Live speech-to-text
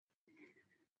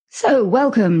So,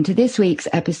 welcome to this week's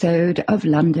episode of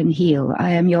London Heal.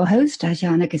 I am your host,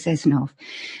 Tatjana Kassesnoff.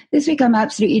 This week, I'm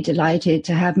absolutely delighted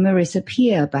to have Marissa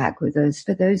Peer back with us.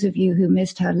 For those of you who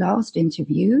missed her last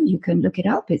interview, you can look it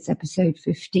up. It's episode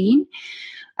 15.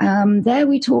 There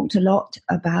we talked a lot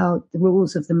about the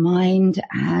rules of the mind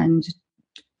and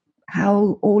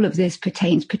how all of this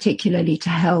pertains particularly to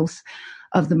health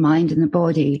of the mind and the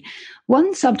body.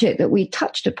 One subject that we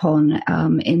touched upon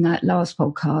in that last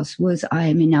podcast was I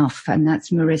am enough, and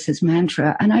that's Marissa's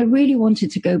mantra. And I really wanted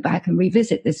to go back and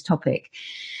revisit this topic.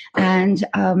 And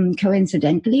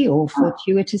coincidentally or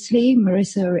fortuitously,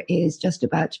 Marissa is just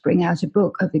about to bring out a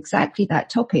book of exactly that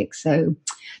topic. So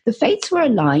the fates were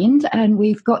aligned, and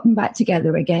we've gotten back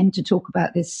together again to talk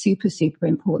about this super, super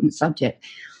important subject.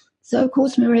 So, of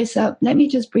course, Marissa, let me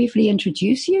just briefly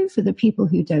introduce you for the people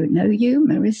who don't know you.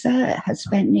 Marissa has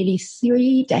spent nearly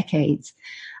 3 decades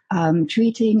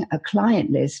treating a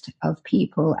client list of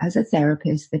people as a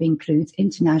therapist that includes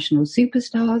international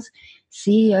superstars,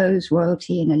 CEOs,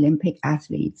 royalty, and Olympic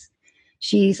athletes.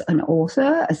 She's an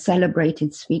author, a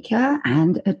celebrated speaker,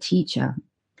 and a teacher.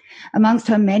 Amongst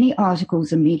her many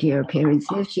articles and media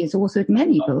appearances, she has authored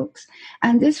many books,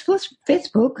 and this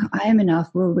fifth book, I Am Enough,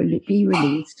 will be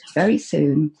released very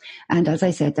soon. And as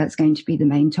I said, that's going to be the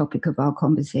main topic of our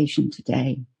conversation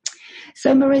today.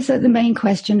 So, Marissa, the main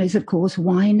question is, of course,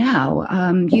 why now?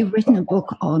 You've written a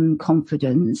book on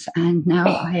confidence, and now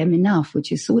I Am Enough,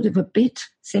 which is sort of a bit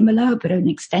similar, but an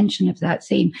extension of that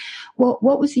theme. What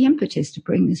was the impetus to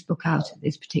bring this book out at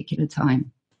this particular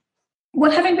time? Well,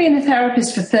 having been a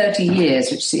therapist for 30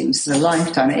 years, which seems a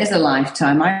lifetime, it is a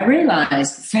lifetime, I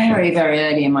realized very, very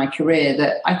early in my career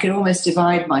that I could almost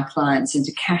divide my clients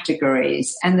into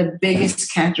categories. And the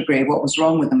biggest category of what was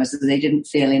wrong with them was that they didn't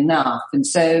feel enough. And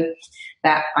so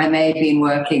that I may have been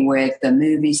working with a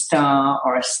movie star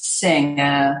or a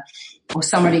singer or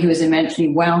somebody who was immensely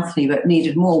wealthy but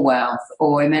needed more wealth,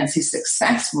 or immensely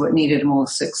successful but needed more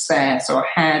success, or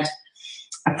had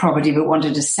a property but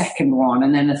wanted a second one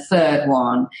and then a third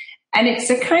one. And it's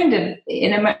a kind of,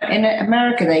 in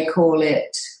America they call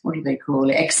it, what do they call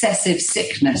it? Excessive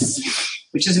sickness,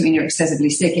 which doesn't mean you're excessively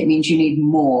sick, it means you need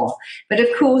more. But of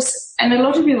course, and a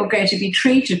lot of people are going to be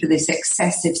treated for this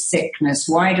excessive sickness.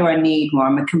 Why do I need more?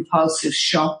 I'm a compulsive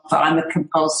shopper, I'm a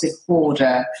compulsive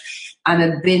hoarder, I'm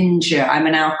a binger, I'm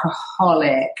an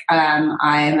alcoholic,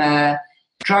 I'm a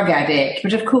drug addict.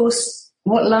 But of course,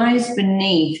 what lies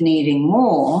beneath needing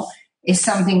more is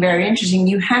something very interesting.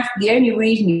 The only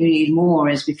reason you need more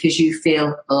is because you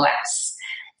feel less.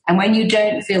 And when you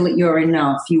don't feel that you're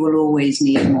enough, you will always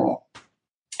need more.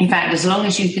 In fact, as long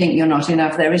as you think you're not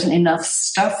enough, there isn't enough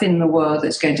stuff in the world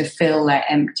that's going to fill that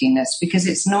emptiness, because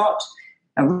it's not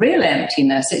a real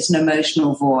emptiness, it's an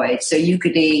emotional void. So you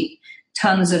could eat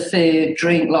tons of food,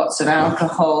 drink lots of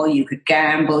alcohol, you could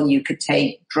gamble, you could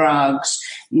take drugs,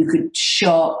 you could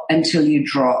shop until you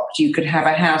dropped, you could have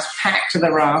a house packed to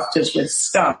the rafters with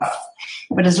stuff.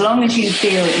 But as long as you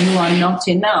feel you are not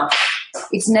enough,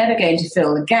 it's never going to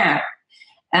fill the gap.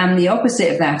 And the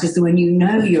opposite of that is that when you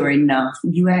know you're enough,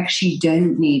 you actually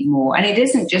don't need more. And it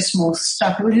isn't just more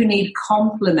stuff. People who need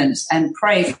compliments and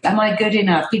praise. Am I good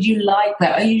enough? Did you like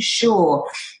that? Are you sure?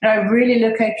 Did I really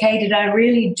look okay? Did I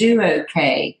really do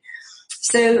okay?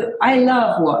 So I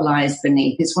love what lies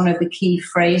beneath. It's one of the key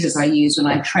phrases I use when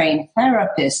I train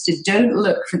therapists, to don't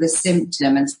look for the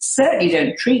symptom and certainly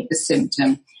don't treat the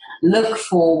symptom. Look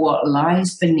for what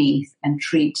lies beneath and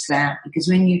treat that. Because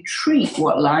when you treat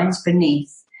what lies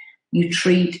beneath, you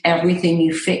treat everything,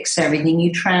 you fix everything,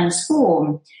 you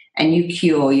transform, and you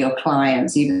cure your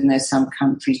clients, even though some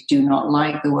countries do not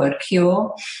like the word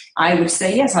cure. I would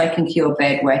say, yes, I can cure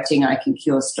bedwetting, I can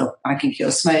cure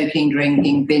smoking,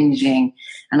 drinking, binging,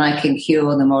 and I can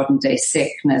cure the modern day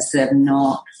sickness of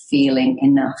not feeling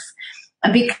enough.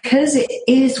 And because it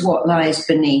is what lies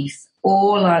beneath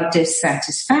all our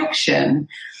dissatisfaction,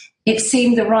 it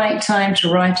seemed the right time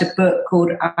to write a book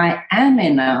called I Am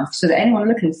Enough, so that anyone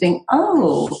looking would think,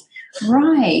 oh,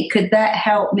 right, could that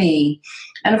help me?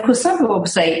 And of course, some people will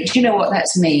say, do you know what,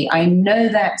 that's me. I know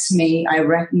that's me. I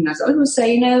recognize. Others will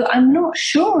say, I'm not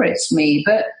sure it's me,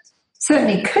 but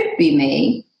certainly could be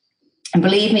me. And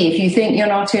believe me, if you think you're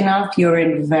not enough, you're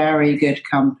in very good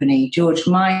company. George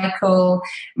Michael,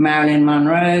 Marilyn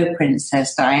Monroe,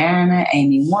 Princess Diana,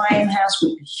 Amy Winehouse,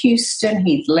 Whitney Houston,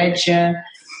 Heath Ledger,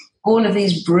 all of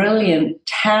these brilliant,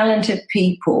 talented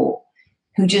people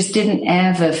who just didn't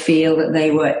ever feel that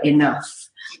they were enough.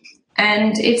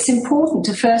 And it's important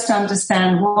to first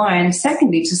understand why, and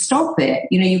secondly, to stop it.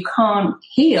 You can't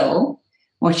heal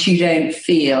what you don't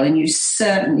feel, and you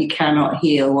certainly cannot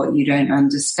heal what you don't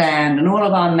understand. And all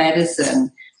of our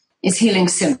medicine is healing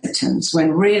symptoms,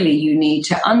 when really you need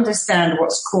to understand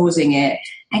what's causing it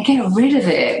and get rid of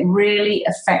it really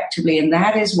effectively. And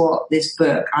that is what this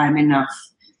book, I'm Enough,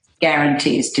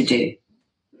 guarantees to do.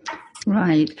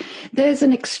 Right. There's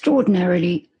an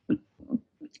extraordinarily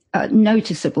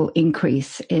noticeable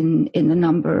increase in the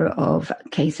number of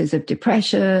cases of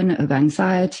depression, of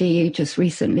anxiety. Just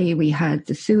recently, we had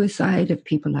the suicide of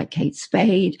people like Kate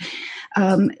Spade.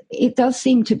 It does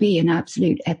seem to be an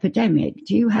absolute epidemic.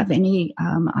 Do you have any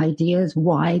ideas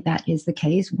why that is the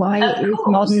case? Why is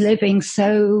modern living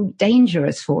so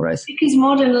dangerous for us? Because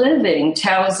modern living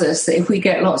tells us that if we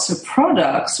get lots of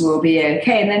products, we'll be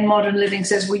okay. And then modern living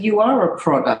says, well, you are a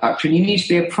product, and you need to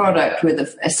be a product with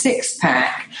a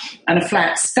six-pack and a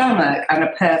flat stomach and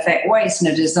a perfect waist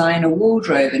and a designer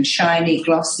wardrobe and shiny,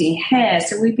 glossy hair.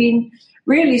 So we've been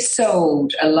really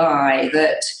sold a lie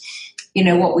that, you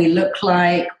know, what we look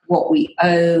like, what we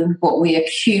own, what we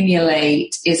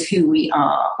accumulate is who we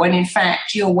are, when in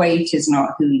fact your weight is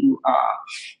not who you are.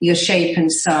 Your shape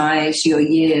and size, your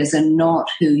years are not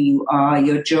who you are.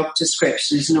 Your job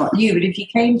description is not you. But if you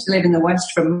came to live in the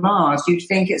West from Mars, you'd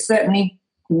think it certainly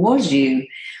was you.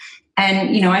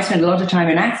 And, you know, I spend a lot of time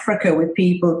in Africa with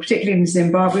people, particularly in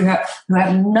Zimbabwe, who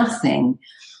have nothing.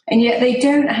 And yet they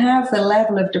don't have the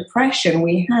level of depression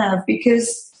we have,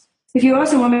 because if you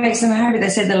ask them what makes them happy, they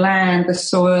say the land, the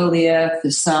soil, the earth,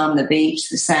 the sun, the beach,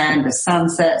 the sand, the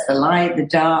sunsets, the light, the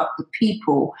dark, the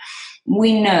people.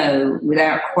 We know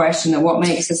without question that what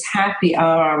makes us happy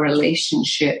are our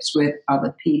relationships with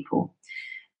other people.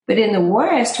 But in the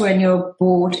West, when you're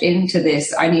bought into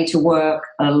this, I need to work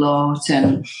a lot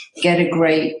and get a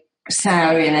great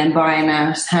salary and then buy a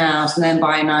nice house and then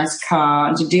buy a nice car.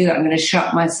 And to do that, I'm going to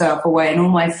shut myself away. And all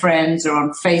my friends are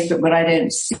on Facebook, but I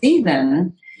don't see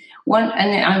them.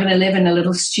 And I'm going to live in a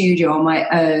little studio on my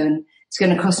own. It's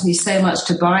going to cost me so much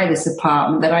to buy this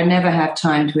apartment that I never have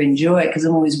time to enjoy it because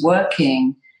I'm always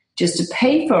working just to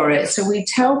pay for it. So we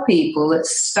tell people that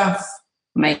stuff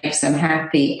makes them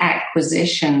happy,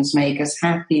 acquisitions make us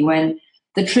happy, when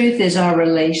the truth is our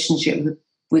relationship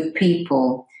with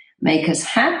people make us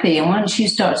happy. And once you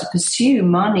start to pursue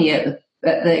money at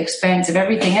the expense of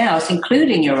everything else,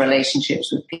 including your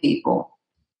relationships with people.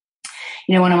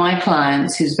 You know, one of my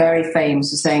clients who's very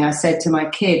famous is saying, I said to my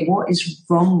kid, what is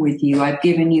wrong with you? I've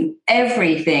given you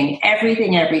everything.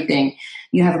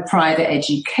 You have a private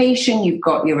education. You've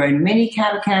got your own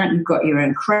minicab account. You've got your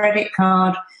own credit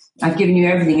card. I've given you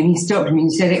everything. And he stopped me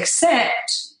and he said,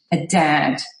 except a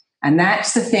dad. And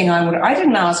that's the thing I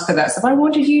didn't ask for that stuff. I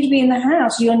wanted you to be in the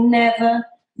house. You're never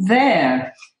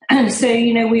there. And so,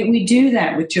 you know, we do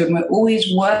that with children. We're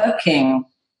always working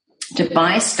to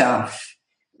buy stuff.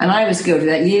 And I was guilty of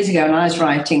that years ago when I was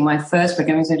writing my first book.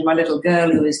 I was saying to my little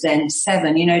girl who was then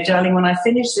 7, you know, darling, when I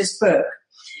finish this book,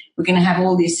 we're going to have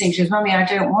all these things. She goes, Mummy, I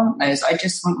don't want those. I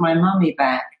just want my mummy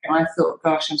back. And I thought,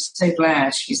 gosh, I'm so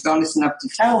glad she's honest enough to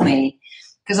tell me,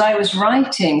 because I was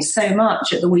writing so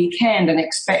much at the weekend and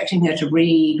expecting her to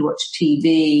read, watch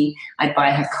TV. I'd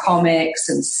buy her comics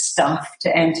and stuff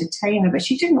to entertain her, but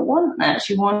she didn't want that.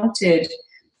 She wanted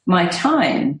my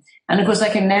time. And of course, I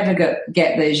can never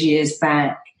get those years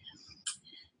back.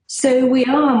 So we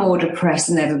are more depressed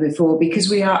than ever before because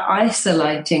we are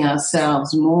isolating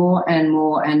ourselves more and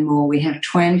more and more. We have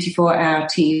 24-hour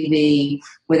TV.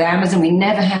 With Amazon, we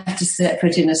never have to set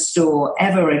foot in a store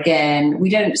ever again. We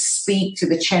don't speak to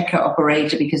the checkout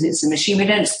operator because it's a machine. We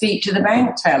don't speak to the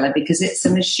bank teller because it's a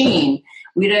machine.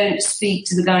 We don't speak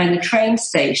to the guy in the train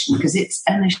station because it's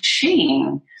a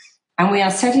machine. And we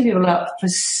are setting people up for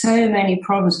so many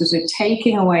problems because we're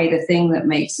taking away the thing that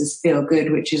makes us feel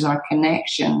good, which is our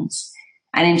connections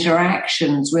and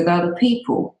interactions with other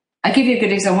people. I'll give you a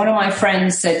good example. One of my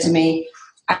friends said to me,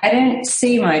 I don't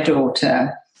see my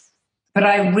daughter, but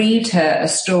I read her a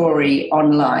story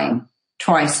online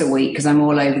twice a week because I'm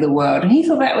all over the world. And he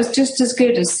thought that was just as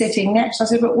good as sitting next to her. I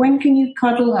said, but when can you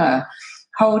cuddle her,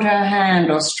 hold her hand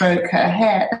or stroke her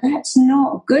hair? That's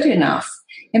not good enough.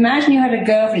 Imagine you had a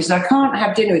girlfriend who said, I can't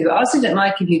have dinner with you. I sit at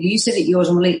my computer, you sit at yours,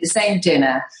 and we'll eat the same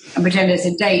dinner and pretend it's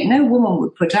a date. No woman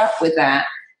would put up with that.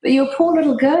 But your poor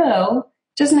little girl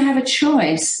doesn't have a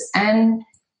choice. And,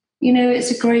 you know,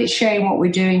 it's a great shame what we're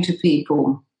doing to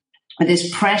people with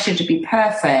this pressure to be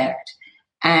perfect.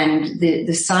 And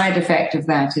the side effect of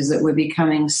that is that we're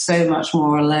becoming so much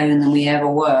more alone than we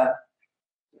ever were.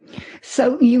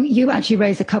 So you actually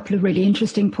raise a couple of really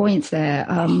interesting points there.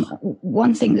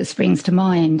 One thing that springs to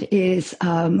mind is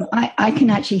I can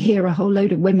actually hear a whole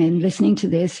load of women listening to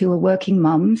this who are working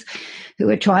mums, who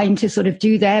are trying to sort of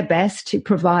do their best to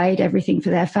provide everything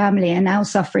for their family and now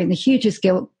suffering the hugest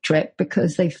guilt trip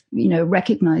because they've, you know,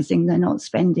 recognizing they're not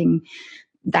spending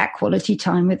that quality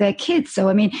time with their kids. So,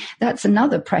 I mean, that's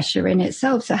another pressure in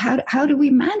itself. So how do we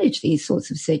manage these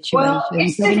sorts of situations? Well,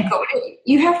 it's difficult.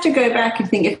 You have to go back and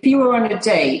think, if you were on a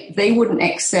date, they wouldn't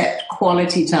accept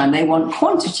quality time. They want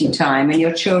quantity time, and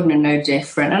your children are no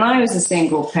different. And I was a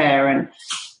single parent,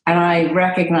 and I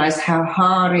recognized how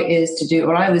hard it is to do.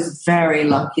 Well, I was very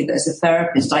lucky that as a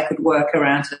therapist, I could work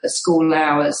around her school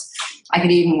hours. I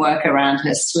could even work around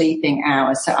her sleeping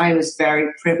hours. So I was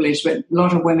very privileged, but a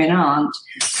lot of women aren't.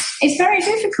 It's very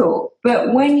difficult.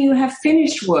 But when you have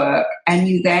finished work and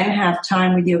you then have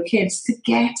time with your kids,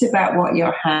 forget about what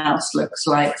your house looks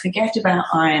like. Forget about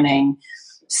ironing.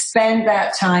 Spend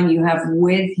that time you have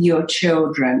with your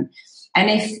children. And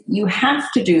if you have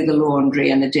to do the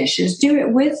laundry and the dishes, do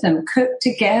it with them. Cook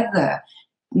together.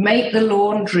 Make the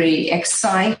laundry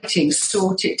exciting.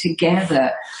 Sort it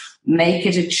together. Make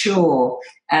it a chore.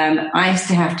 I used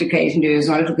to have to occasionally do as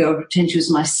my little girl pretend she was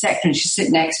my secretary. She'd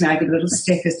sit next to me. I give little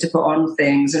stickers to put on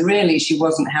things. And really, she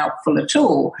wasn't helpful at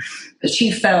all. But she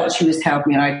felt she was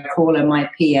helping me. And I'd call her my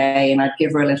PA and I'd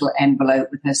give her a little envelope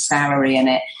with her salary in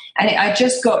it. And I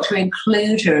just got to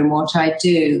include her in what I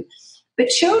do. But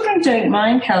children don't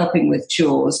mind helping with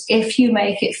chores if you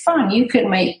make it fun. You can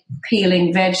make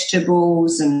peeling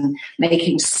vegetables and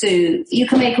making soup. You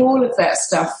can make all of that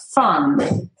stuff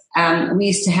fun. We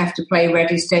used to have to play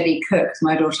Ready, Steady, Cook.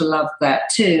 My daughter loved that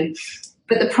too.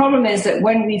 But the problem is that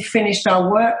when we've finished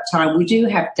our work time, we do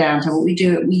have downtime. What we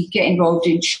do, we get involved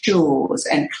in chores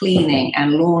and cleaning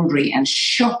and laundry and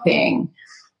shopping.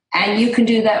 And you can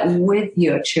do that with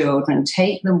your children.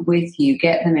 Take them with you.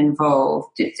 Get them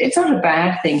involved. It's not a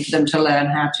bad thing for them to learn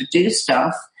how to do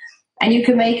stuff. And you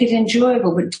can make it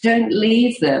enjoyable, but don't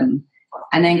leave them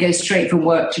and then go straight from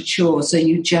work to chores, so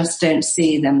you just don't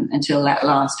see them until that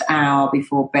last hour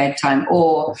before bedtime,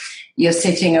 or you're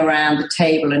sitting around the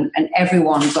table and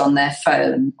everyone's on their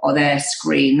phone or their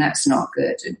screen. That's not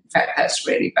good. In fact, that's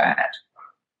really bad.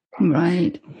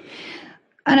 Right.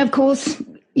 And of course,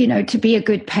 you know, to be a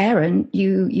good parent,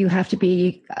 you have to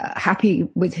be happy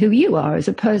with who you are as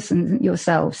a person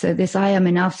yourself. So this I am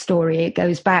enough story, it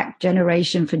goes back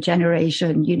generation for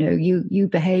generation. You know, you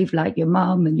behave like your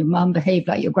mum and your mum behaved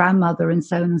like your grandmother and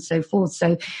so on and so forth.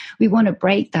 So we want to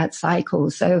break that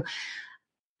cycle. So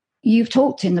you've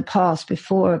talked in the past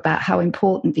before about how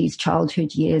important these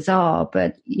childhood years are.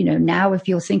 But, you know, now if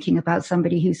you're thinking about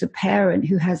somebody who's a parent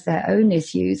who has their own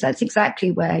issues, that's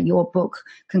exactly where your book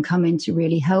can come in to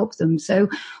really help them. So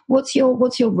what's your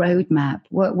roadmap?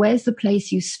 Where's the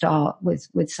place you start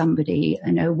with somebody?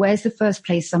 You know, where's the first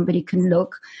place somebody can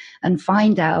look and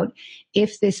find out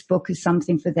if this book is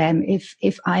something for them,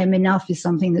 if I Am Enough is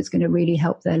something that's going to really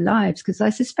help their lives? Because I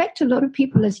suspect a lot of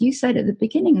people, as you said at the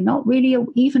beginning, are not really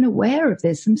even aware of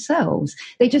this themselves.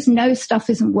 They just know stuff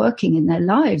isn't working in their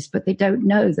lives, but they don't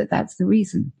know that that's the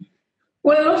reason.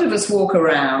 Well, a lot of us walk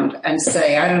around and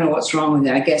say, I don't know what's wrong with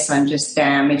me. I guess I'm just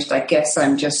damaged. I guess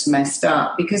I'm just messed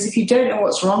up. Because if you don't know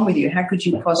what's wrong with you, how could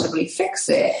you possibly fix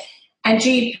it? And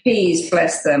GPs,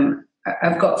 bless them,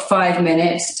 I've got 5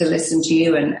 minutes to listen to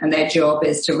you, and their job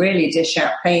is to really dish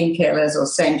out painkillers or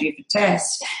send you for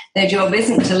tests. Their job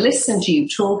isn't to listen to you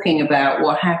talking about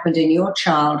what happened in your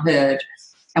childhood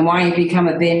and why you become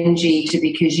a binge eater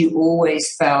because you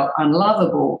always felt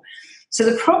unlovable. So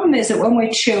the problem is that when we're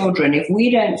children, if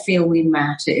we don't feel we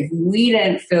matter, if we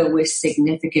don't feel we're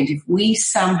significant, if we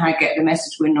somehow get the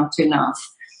message we're not enough,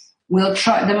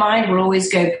 the mind will always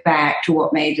go back to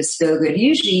what made us feel good,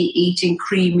 usually eating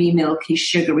creamy, milky,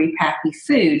 sugary, pappy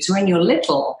food. So when you're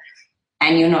little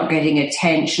and you're not getting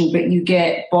attention, but you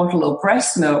get bottle or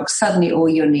breast milk, suddenly all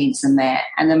your needs are met.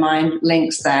 And the mind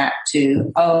links that to,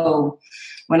 oh,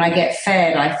 when I get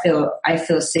fed, I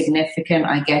feel significant,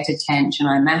 I get attention,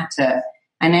 I matter.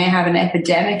 And I have an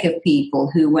epidemic of people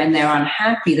who, when they're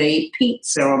unhappy, they eat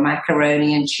pizza or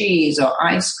macaroni and cheese or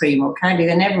ice cream or candy.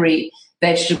 They never eat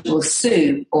vegetable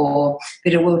soup or a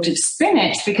bit of wilted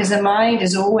spinach, because the mind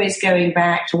is always going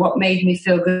back to what made me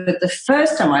feel good the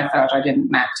first time I felt I didn't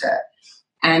matter.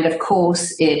 And of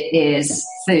course it is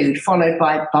food, followed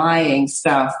by buying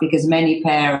stuff, because many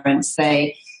parents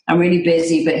say, I'm really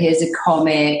busy, but here's a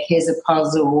comic, here's a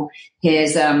puzzle,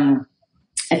 here's a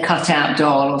cutout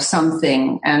doll or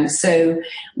something. And so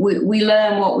we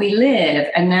learn what we live.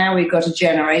 And now we've got a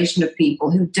generation of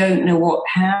people who don't know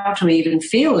how to even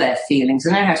feel their feelings.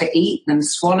 They know how to eat them,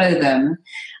 swallow them,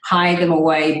 hide them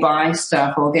away, buy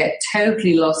stuff, or get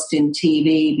totally lost in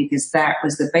TV, because that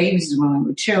was the babies when we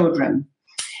were children.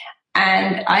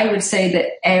 And I would say that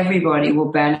everybody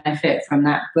will benefit from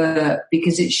that book,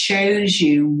 because it shows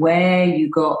you where you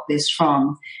got this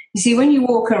from. You see, when you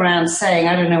walk around saying,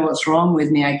 I don't know what's wrong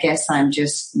with me, I guess I'm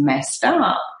just messed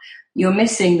up, you're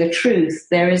missing the truth.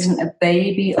 There isn't a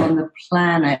baby on the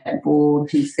planet born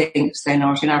who thinks they're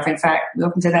not enough. In fact, we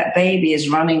often say that baby is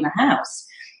running the house.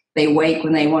 They wake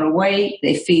when they want to wake.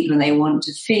 They feed when they want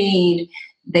to feed.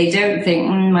 They don't think,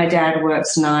 my dad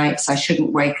works nights, I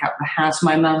shouldn't wake up the house.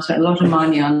 My mum spent a lot of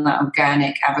money on that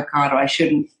organic avocado, I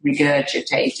shouldn't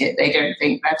regurgitate it. They don't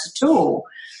think that at all.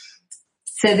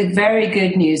 So the very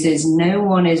good news is no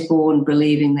one is born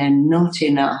believing they're not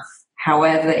enough.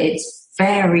 However, it's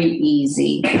very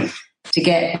easy to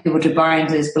get people to buy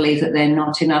into this belief that they're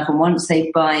not enough. And once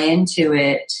they buy into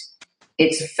it,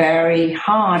 it's very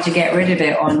hard to get rid of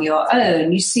it on your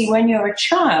own. You see, when you're a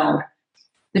child,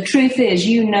 the truth is,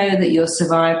 you know that your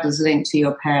survival is linked to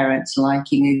your parents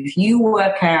liking you. If you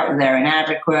work out that they're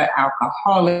inadequate,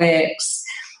 alcoholics,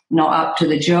 not up to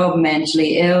the job,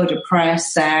 mentally ill,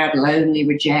 depressed, sad, lonely,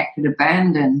 rejected,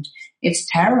 abandoned, it's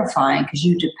terrifying because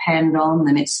you depend on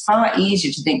them. It's far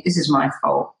easier to think, this is my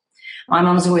fault. My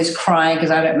mom's always crying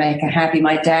because I don't make her happy.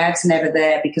 My dad's never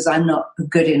there because I'm not a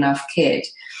good enough kid.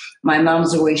 My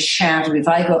mum's always shouted, if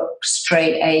I got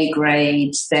straight A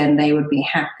grades, then they would be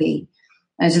happy.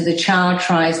 And so the child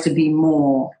tries to be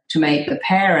more to make the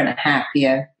parent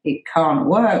happier. It can't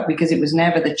work because it was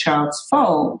never the child's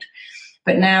fault.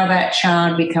 But now that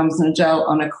child becomes an adult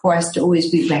on a quest to always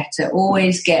be better,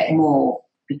 always get more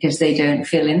because they don't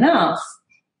feel enough.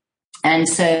 And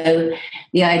so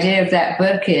the idea of that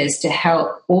book is to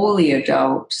help all the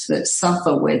adults that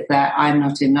suffer with that I'm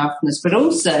not enoughness, but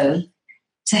also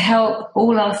to help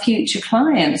all our future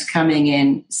clients coming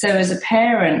in. So as a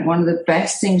parent, one of the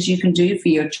best things you can do for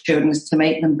your children is to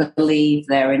make them believe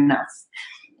they're enough.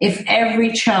 If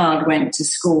every child went to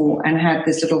school and had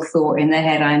this little thought in their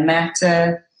head, I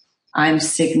matter, I'm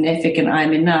significant,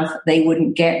 I'm enough, they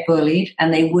wouldn't get bullied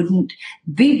and they wouldn't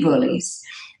be bullies.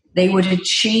 They would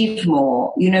achieve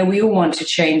more. You know, we all want to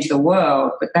change the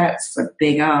world, but that's a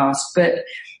big ask. But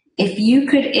if you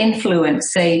could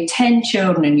influence, say, 10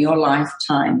 children in your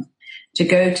lifetime to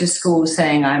go to school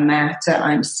saying, I matter,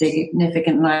 I'm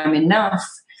significant, and I'm enough,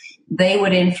 they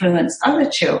would influence other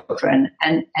children.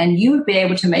 And you would be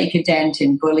able to make a dent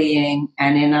in bullying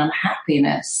and in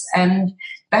unhappiness. And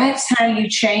that's how you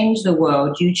change the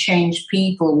world. You change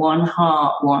people one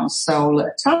heart, one soul at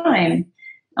a time.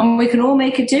 And we can all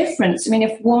make a difference. I mean,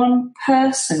 if one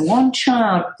person, one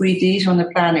child breathed easier on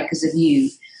the planet because of you,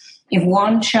 if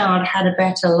one child had a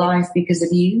better life because of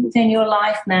you, then your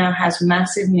life now has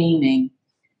massive meaning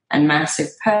and massive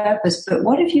purpose. But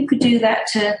what if you could do that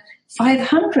to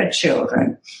 500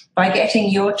 children by getting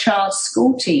your child's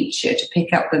school teacher to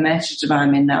pick up the message of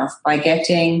I'm enough, by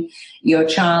getting your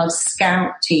child's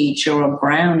scout teacher or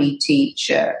brownie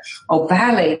teacher or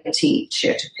ballet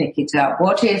teacher to pick it up?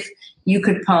 What if you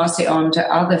could pass it on to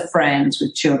other friends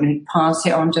with children who pass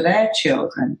it on to their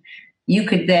children? You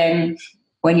could then,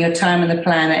 when your time on the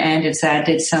planet ended, say, I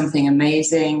did something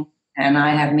amazing and I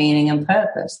have meaning and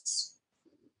purpose.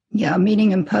 Yeah,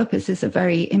 meaning and purpose is a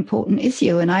very important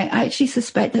issue. And I actually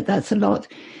suspect that that's a lot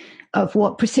of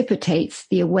what precipitates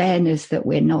the awareness that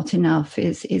we're not enough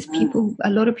is people, a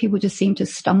lot of people just seem to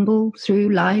stumble through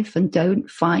life and don't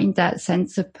find that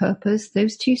sense of purpose.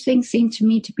 Those two things seem to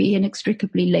me to be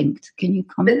inextricably linked. Can you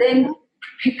comment? But then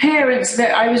parents,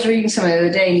 I was reading something the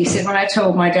other day and he said, when I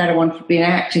told my dad I wanted to be an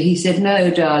actor, he said,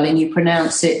 no, darling, you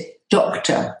pronounce it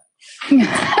doctor.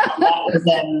 That was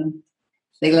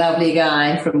the lovely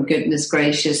guy from Goodness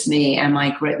Gracious Me and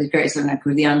the greatest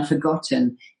with The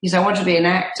Unforgotten. He said, I want to be an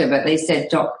actor, but they said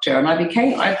doctor. And I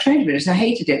trained with it, so I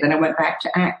hated it. Then I went back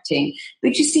to acting.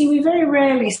 But you see, we very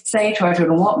rarely say to our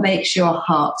children, what makes your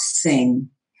heart sing?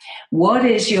 What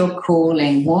is your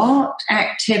calling? What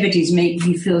activities make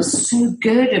you feel so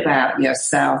good about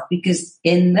yourself? Because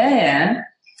in there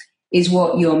is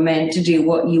what you're meant to do.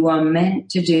 What you are meant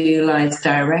to do lies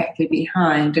directly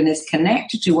behind and is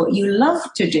connected to what you love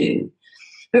to do.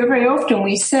 But very often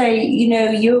we say, you know,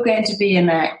 you're going to be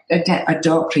a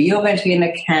doctor, you're going to be an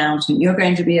accountant, you're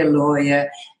going to be a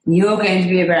lawyer, you're going to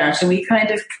be a barrister. We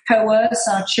kind of coerce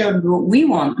our children what we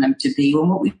want them to be. And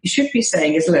what we should be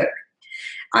saying is, look,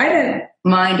 I don't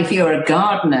mind if you're a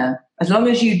gardener, as long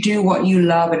as you do what you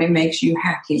love and it makes you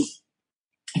happy.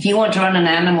 If you want to run an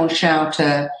animal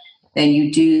shelter, then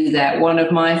you do that. One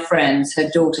of my friends, her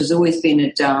daughter's always been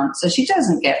a dancer. She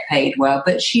doesn't get paid well,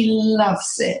 but she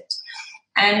loves it.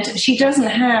 And she doesn't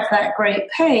have that great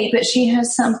pay, but she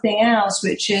has something else,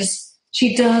 which is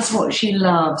she does what she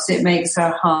loves. It makes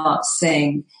her heart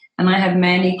sing. And I have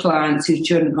many clients whose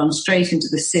children have gone straight into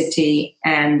the city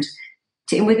and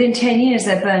within 10 years,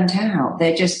 they're burnt out.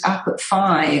 They're just up at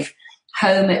 5,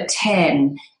 home at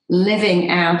 10, living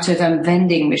out of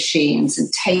vending machines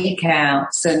and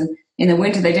takeouts. And In the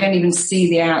winter, they don't even see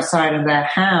the outside of their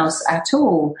house at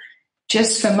all,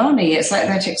 just for money. It's like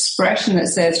that expression that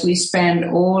says we spend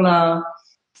all our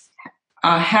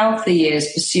healthy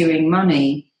years pursuing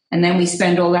money, and then we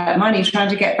spend all that money trying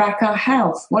to get back our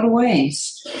health. What a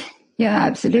waste. Yeah,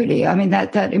 absolutely. I mean,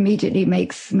 that immediately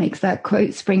makes that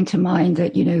quote spring to mind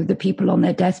that, the people on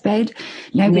their deathbed,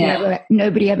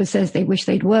 nobody ever says they wish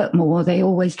they'd work more. They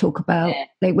always talk about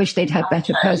they wish they'd have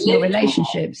better personal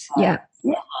relationships. Yeah.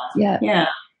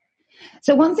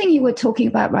 So one thing you were talking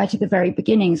about right at the very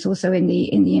beginning is also in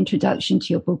the introduction to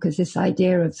your book is this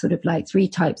idea of sort of like 3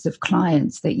 types of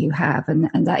clients that you have, and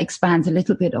that expands a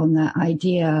little bit on that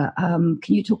idea.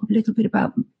 Can you talk a little bit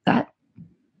about that?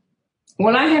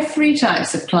 Well, I have 3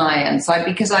 types of clients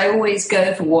because I always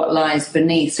go for what lies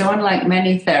beneath. So unlike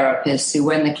many therapists who,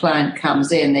 when the client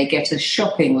comes in, they get a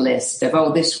shopping list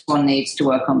of, this one needs to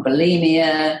work on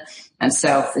bulimia and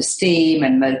self-esteem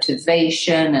and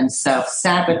motivation and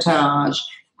self-sabotage.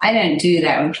 I don't do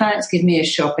that. When clients give me a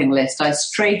shopping list, I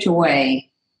straight away,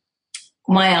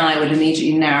 my eye would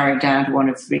immediately narrow down to one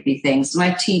of 3 things. And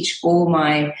I teach all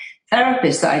my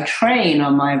therapists that I train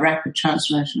on my rapid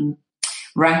transformational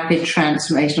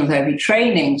therapy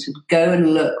training to go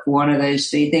and look for one of those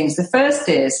 3 things. The first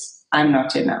is, I'm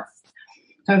not enough.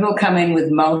 People come in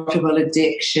with multiple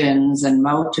addictions and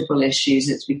multiple issues.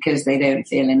 It's because they don't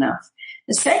feel enough.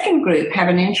 The second group have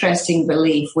an interesting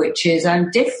belief, which is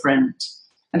I'm different.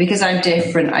 And because I'm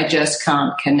different, I just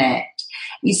can't connect.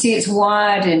 You see, it's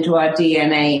wired into our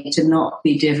DNA to not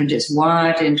be different. It's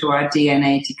wired into our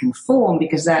DNA to conform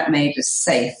because that made us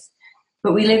safe.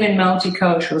 But we live in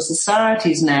multicultural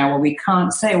societies now where we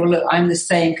can't say, well, look, I'm the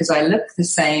same because I look the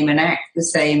same and act the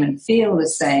same and feel the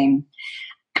same.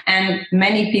 And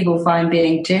many people find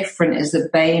being different is the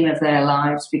bane of their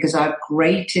lives because our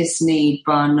greatest need,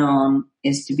 bar none,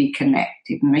 is to be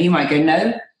connected. And you might go,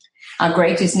 no, our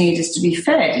greatest need is to be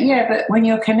fed. Yeah, but when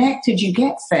you're connected, you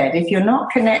get fed. If you're not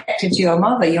connected to your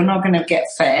mother, you're not going to get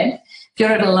fed. If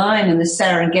you're at a lion in the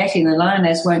Serengeti and the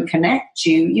lioness won't connect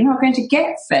you, you're not going to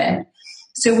get fed.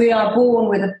 So we are born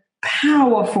with a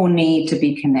powerful need to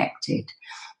be connected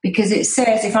because it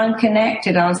says if I'm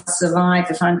connected, I'll survive.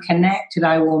 If I'm connected,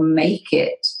 I will make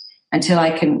it until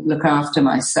I can look after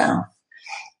myself.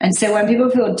 And so when people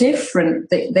feel different,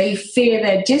 they fear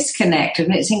they're disconnected.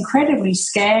 And it's incredibly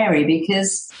scary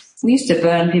because we used to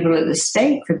burn people at the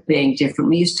stake for being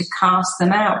different. We used to cast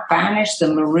them out, banish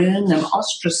them, maroon them,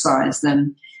 ostracize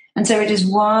them. And so it is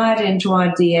wired into our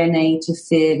DNA to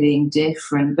fear being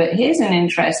different. But here's an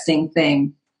interesting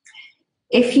thing.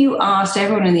 If you asked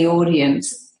everyone in the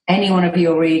audience, any one of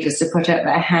your readers, to put up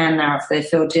their hand now if they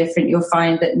feel different, you'll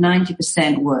find that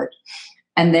 90% would.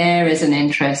 And there is an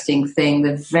interesting thing.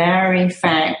 The very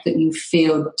fact that you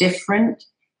feel different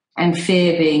and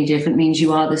fear being different means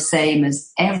you are the same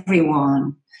as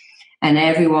everyone. And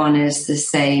everyone is the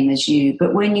same as you.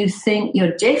 But when you think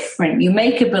you're different, you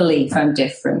make a belief, I'm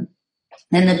different.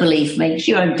 Then the belief makes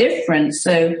you, I'm different,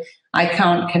 so I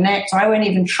can't connect. I won't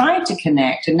even try to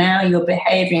connect. And now your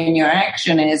behavior and your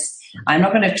action is, I'm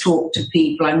not going to talk to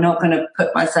people. I'm not going to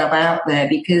put myself out there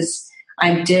because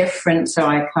I'm different, so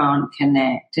I can't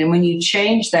connect. And when you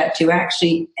change that to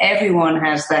actually everyone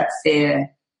has that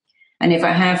fear. And if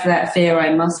I have that fear,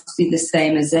 I must be the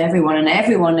same as everyone. And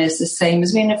everyone is the same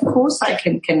as me. And of course I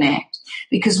can connect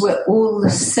because we're all the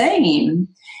same.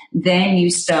 Then you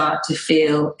start to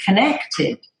feel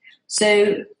connected.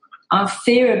 So our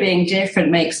fear of being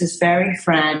different makes us very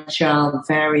fragile,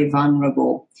 very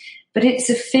vulnerable. But it's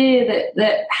a fear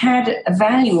that had a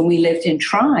value when we lived in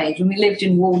tribes, when we lived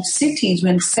in walled cities,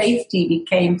 when safety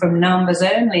became from numbers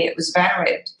only, it was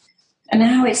valid. And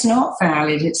now it's not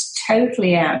valid. It's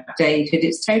totally outdated.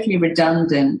 It's totally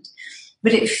redundant.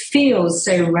 But it feels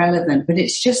so relevant. But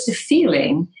it's just a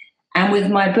feeling. And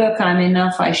with my book, I'm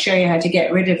Enough, I show you how to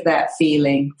get rid of that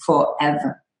feeling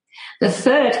forever. The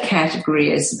third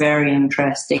category is very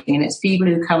interesting. And it's people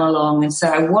who come along and say,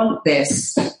 I want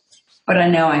this, but I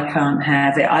know I can't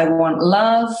have it. I want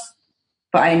love,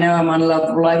 but I know I'm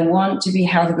unlovable. I want to be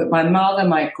healthy, but my mother,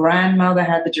 my grandmother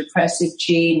had the depressive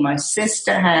gene. My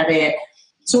sister had it.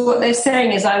 So what they're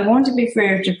saying is, I want to be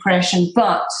free of depression,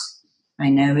 but I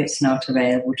know it's not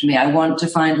available to me. I want to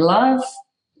find love.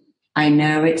 I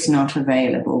know it's not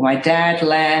available. My dad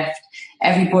left.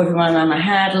 Every boyfriend my mama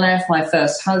had left. My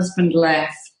first husband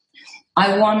left.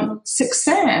 I want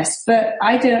success, but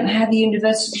I don't have a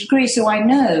university degree, so I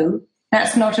know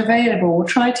that's not available. Well,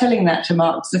 try telling that to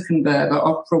Mark Zuckerberg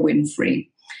or Oprah Winfrey.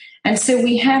 And so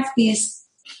we have these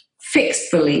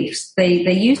fixed beliefs.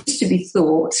 They used to be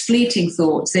thoughts, fleeting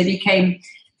thoughts. They became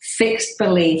fixed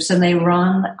beliefs, and they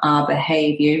run our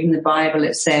behavior. In the Bible,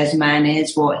 it says man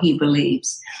is what he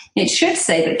believes. It should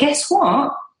say, but guess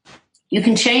what? You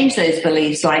can change those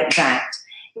beliefs like that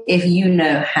if you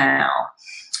know how.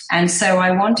 And so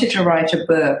I wanted to write a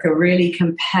book, a really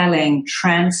compelling,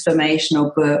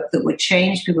 transformational book that would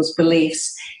change people's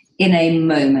beliefs in a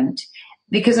moment.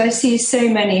 Because I see so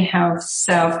many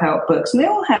self-help books, and they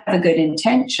all have a good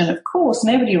intention. Of course,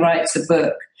 nobody writes a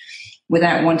book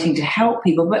without wanting to help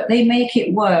people, but they make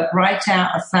it work. Write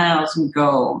out 1,000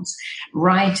 goals,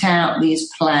 write out these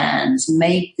plans,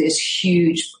 make this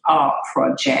huge art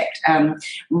project,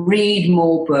 read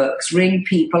more books, ring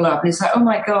people up. And it's like, oh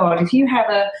my God, if you have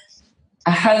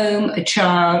a home, a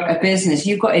child, a business,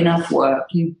 you've got enough work.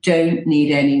 You don't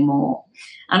need any more.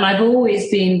 And I've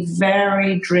always been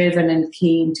very driven and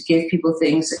keen to give people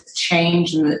things that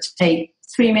change and that take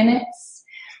 3 minutes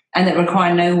and that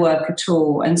require no work at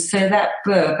all. And so that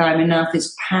book, I'm Enough,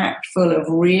 is packed full of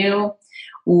real,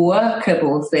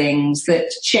 workable things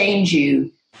that change you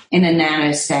in a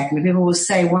nanosecond. And people will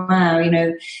say, wow,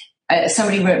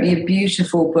 somebody wrote me a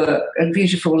beautiful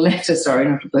letter,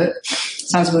 not a book.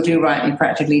 Some people do write me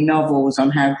practically novels on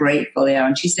how grateful they are.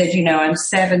 And she said, I'm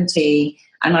 70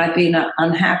 and I've been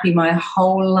unhappy my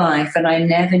whole life, and I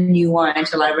never knew why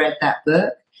until I read that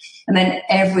book. And then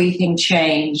everything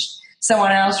changed.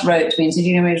 Someone else wrote to me and said,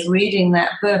 I was reading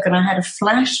that book and I had a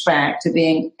flashback to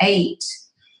being 8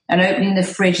 and opening the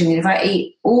fridge. And if I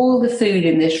eat all the food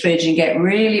in this fridge and get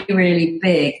really, really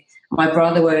big, my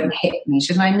brother won't hit me.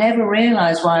 She said, I never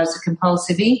realized why I was a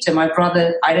compulsive eater. My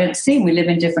brother, I don't see him. We live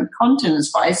in different continents,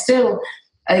 but I still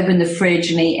open the fridge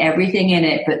and eat everything in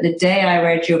it. But the day I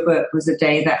read your book was the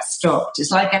day that stopped. It's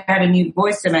like I had a new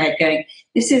voice in my head going,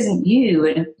 this isn't you,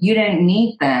 and you don't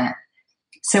need that.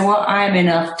 So what I'm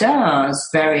Enough does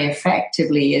very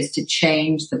effectively is to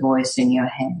change the voice in your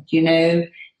head.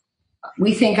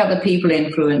 We think other people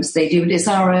influence, they do, but it's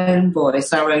our own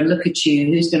voice, our own look at you,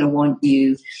 who's going to want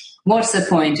you, what's the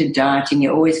point of dieting,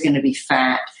 you're always going to be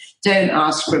fat, don't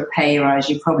ask for a pay rise,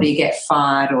 you probably get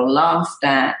fired or laughed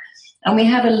at. And we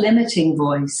have a limiting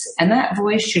voice, and that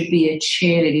voice should be a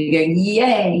cheerleader going,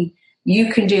 yay,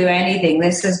 you can do anything,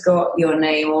 this has got your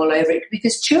name all over it.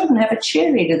 Because children have a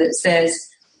cheerleader that says,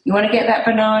 you want to get that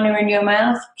banana in your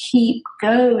mouth? Keep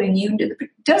going. It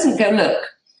doesn't go, look,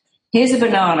 here's a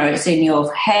banana. It's in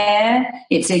your hair,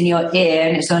 it's in your ear,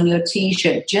 and it's on your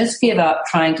T-shirt. Just give up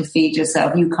trying to feed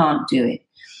yourself. You can't do it.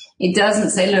 It doesn't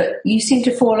say, look, you seem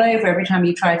to fall over every time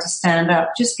you try to stand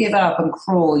up. Just give up and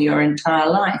crawl your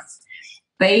entire life.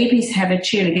 Babies have a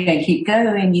cheerleader going, keep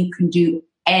going. You can do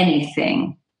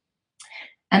anything.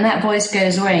 And that voice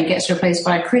goes away and gets replaced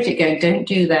by a critic going, don't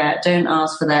do that, don't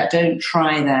ask for that, don't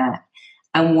try that.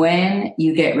 And when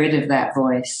you get rid of that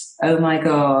voice, oh my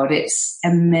God, it's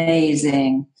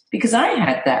amazing. Because I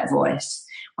had that voice.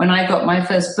 When I got my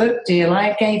first book deal,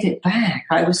 I gave it back.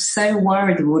 I was so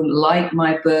worried it wouldn't like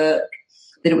my book,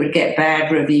 that it would get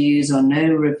bad reviews or no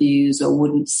reviews or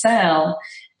wouldn't sell,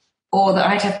 or that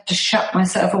I'd have to shut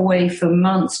myself away for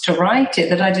months to write it,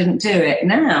 that I didn't do it.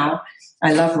 Now,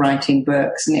 I love writing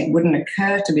books, and it wouldn't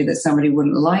occur to me that somebody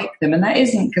wouldn't like them. And that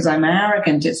isn't because I'm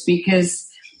arrogant. It's because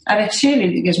I have a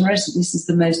cheerleader that goes, Marissa, this is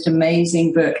the most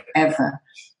amazing book ever.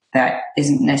 That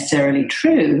isn't necessarily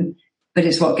true, but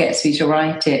it's what gets me to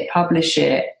write it, publish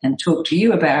it, and talk to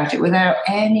you about it without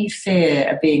any fear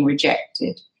of being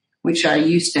rejected, which I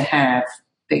used to have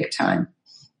big time.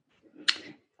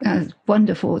 That's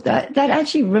wonderful. That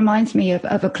actually reminds me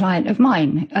of a client of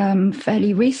mine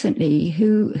fairly recently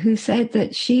who said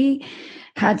that she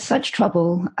had such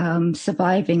trouble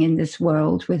surviving in this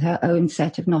world with her own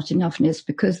set of not enoughness,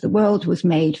 because the world was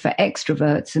made for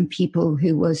extroverts and people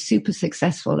who were super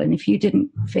successful. And if you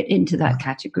didn't fit into that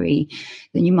category,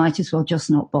 then you might as well just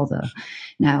not bother.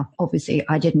 Now, obviously,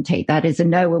 I didn't take that as a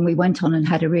no, and we went on and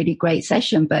had a really great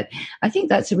session. But I think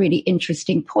that's a really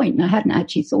interesting point, and I hadn't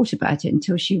actually thought about it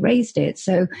until she raised it.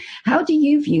 So how do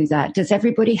you view that? Does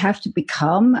everybody have to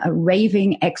become a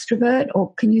raving extrovert,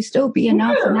 or can you still be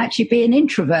enough and actually be an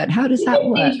introvert? How does that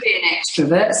work? You need to be an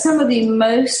extrovert. Some of the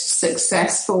most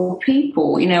successful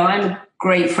people, I'm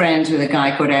great friends with a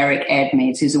guy called Eric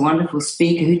Edmeades, who's a wonderful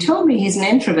speaker, who told me he's an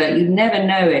introvert. You'd never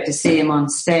know it to see him on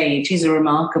stage. He's a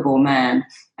remarkable man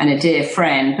and a dear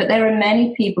friend. But there are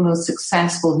many people who are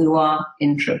successful who are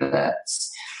introverts.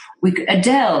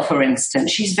 Adele, for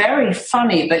instance, she's very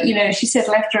funny, but, she said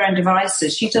left her own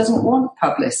devices. She doesn't want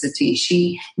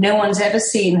publicity. No one's ever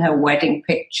seen her wedding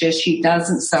pictures. She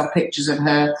doesn't sell pictures of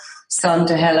her son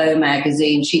to Hello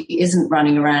magazine. She isn't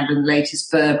running around in the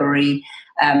latest Burberry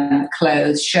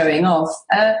clothes showing off.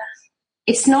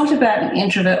 it's not about an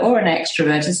introvert or an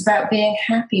extrovert. It's about being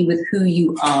happy with who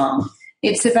you are.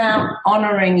 It's about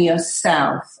honoring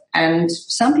yourself. And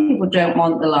some people don't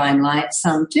want the limelight,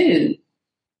 some do.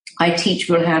 I teach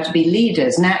people how to be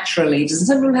leaders, natural leaders. And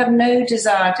some people have no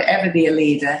desire to ever be a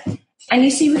leader. And you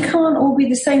see, we can't all be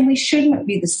the same. We shouldn't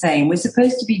be the same. We're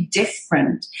supposed to be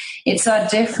different. It's our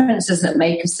differences that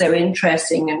make us so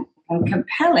interesting and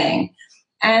compelling.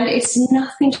 And it's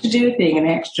nothing to do with being an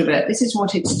extrovert. This is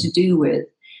what it's to do with.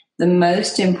 The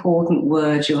most important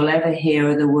words you'll ever hear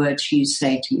are the words you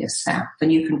say to yourself.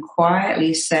 And you can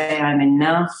quietly say, I'm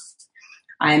enough,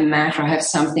 I matter, I have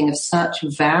something of such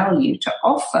value to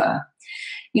offer.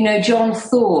 You know, John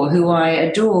Thor, who I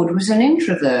adored, was an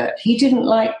introvert. He didn't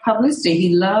like publicity.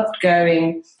 He loved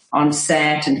going on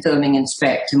set and filming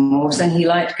Inspector Morse, and he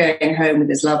liked going home with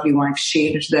his lovely wife,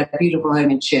 Sheila, to their beautiful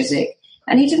home in Chiswick.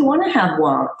 And he didn't want to have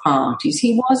wild parties.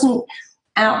 He wasn't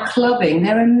out clubbing.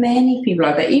 There are many people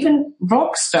out there, even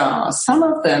rock stars. Some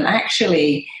of them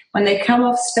actually, when they come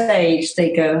off stage,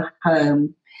 they go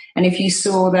home. And if you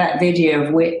saw that video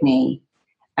of Whitney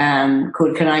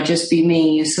called Can I Just Be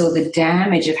Me, you saw the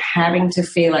damage of having to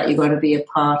feel like you've got to be a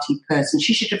party person.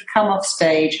 She should have come off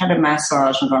stage, had a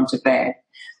massage and gone to bed.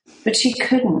 But she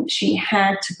couldn't. She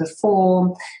had to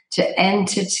perform, to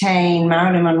entertain.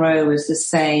 Marilyn Monroe was the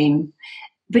same.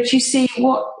 But you see,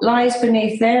 what lies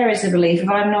beneath there is a belief of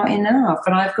I'm not enough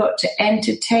and I've got to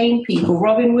entertain people.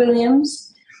 Robin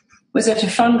Williams was at a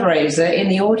fundraiser in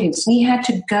the audience and he had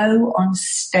to go on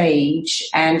stage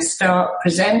and start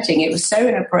presenting. It was so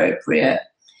inappropriate.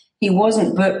 He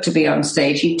wasn't booked to be on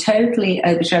stage. He totally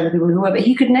overshadowed the people who were, but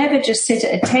he could never just sit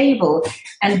at a table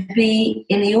and be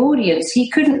in the audience. He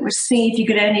couldn't receive, he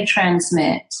could only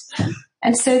transmit.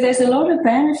 And so there's a lot of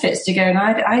benefits to going,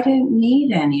 I don't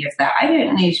need any of that. I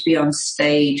don't need to be on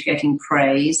stage getting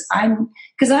praise.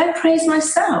 Because I praise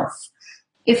myself.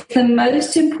 If the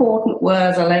most important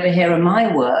words I'll ever hear are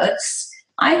my words,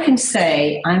 I can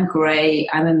say, I'm great,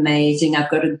 I'm amazing, I've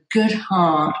got a good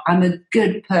heart, I'm a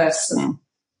good person,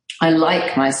 I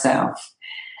like myself.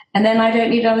 And then I don't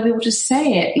need other people to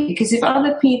say it, because if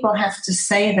other people have to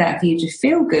say that for you to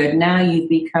feel good, now you've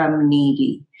become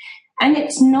needy. And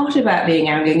it's not about being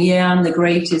arrogant. Yeah, I'm the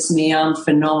greatest me, I'm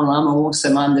phenomenal, I'm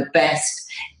awesome, I'm the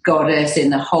best goddess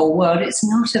in the whole world. It's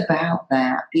not about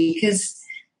that, because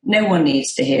no one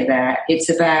needs to hear that. It's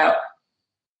about,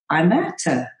 I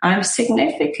matter, I'm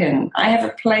significant, I have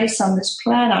a place on this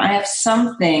planet, I have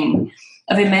something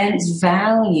of immense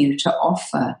value to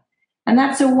offer. And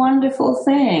that's a wonderful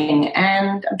thing.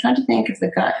 And I'm trying to think of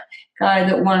the guy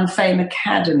that won Fame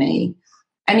Academy.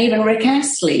 And even Rick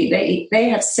Astley, they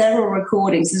have several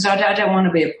recordings. He says, I don't want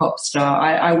to be a pop star.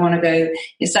 I want to go,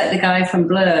 it's like the guy from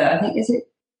Blur. I think, is it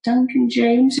Duncan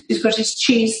James, who's got his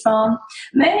cheese farm?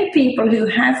 Many people who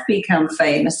have become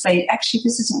famous say, actually,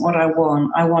 this isn't what I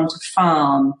want. I want a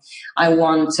farm. I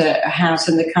want a house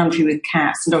in the country with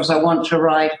cats and dogs. I want to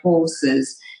ride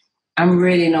horses. I'm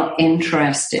really not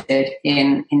interested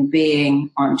in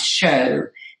being on show.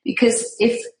 Because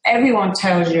if everyone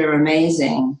tells you you're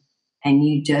amazing, and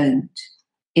you don't,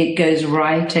 it goes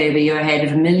right over your head.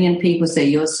 If a million people say,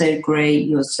 you're so great,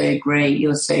 you're so great,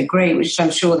 you're so great, which I'm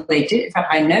sure they did. In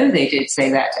fact, I know they did say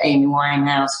that to Amy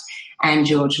Winehouse and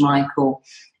George Michael.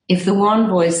 If the one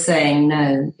voice saying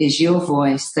no is your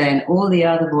voice, then all the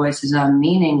other voices are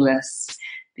meaningless,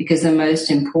 because the most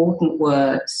important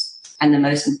words and the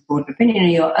most important opinion are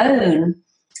your own.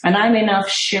 And I'm Enough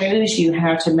shows you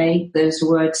how to make those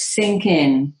words sink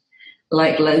in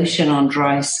like lotion on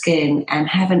dry skin and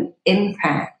have an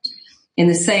impact. In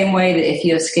the same way that if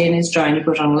your skin is dry and you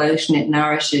put on lotion, it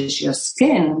nourishes your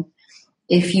skin.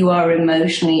 If you are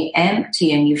emotionally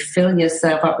empty and you fill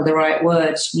yourself up with the right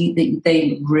words,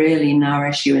 they really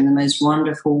nourish you in the most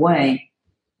wonderful way.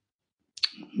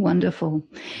 Wonderful.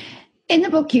 In the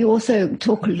book, you also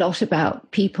talk a lot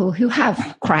about people who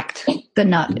have cracked the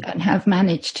nut and have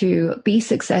managed to be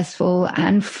successful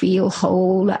and feel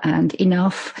whole and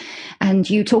enough. And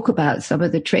you talk about some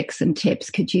of the tricks and tips.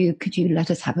 Could you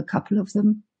let us have a couple of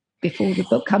them before the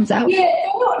book comes out? Yeah,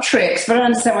 they're not tricks, but I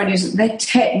understand what you're saying. They're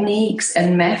techniques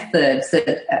and methods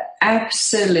that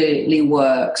absolutely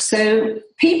work. So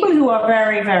people who are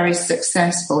very, very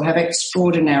successful have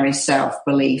extraordinary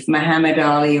self-belief. Muhammad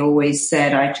Ali always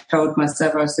said, I told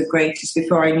myself I was the greatest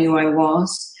before I knew I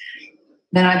was.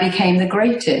 Then I became the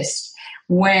greatest.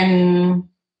 When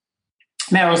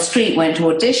Meryl Streep went to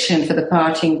audition for the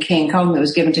part in King Kong that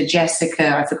was given to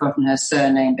Jessica, I've forgotten her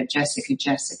surname, but Jessica.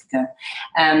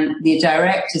 The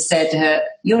director said to her,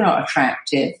 you're not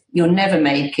attractive. You'll never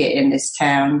make it in this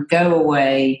town. Go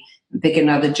away and pick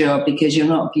another job because you're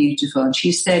not beautiful. And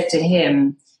she said to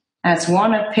him, That's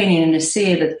one opinion in a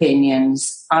sea of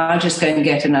opinions. I'll just go and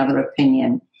get another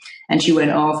opinion. And she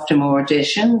went off to more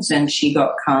auditions and she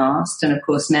got cast. And of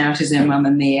course, now she's in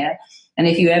Mamma Mia. And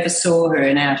if you ever saw her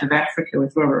in Out of Africa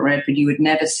with Robert Redford, you would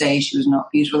never say she was not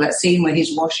beautiful. That scene where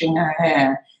he's washing her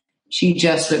hair, she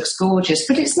just looks gorgeous.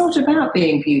 But it's not about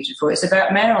being beautiful. It's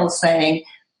about Meryl saying,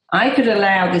 I could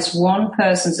allow this one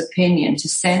person's opinion to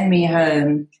send me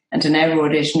home and to never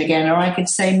audition again, or I could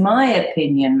say my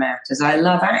opinion matters. I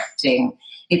love acting.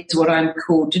 It's what I'm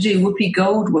called to do. Whoopi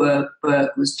Goldberg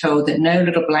was told that no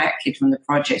little black kid from the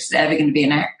projects is ever going to be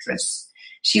an actress.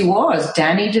 She was.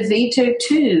 Danny DeVito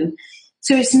too.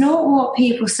 So it's not what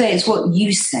people say, it's what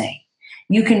you say.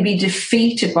 You can be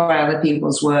defeated by other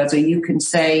people's words, or you can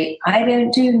say, I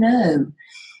don't do no.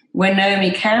 When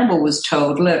Naomi Campbell was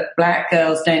told, look, black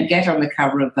girls don't get on the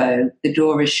cover of Vogue, the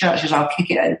door is shut, she says, I'll kick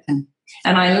it open.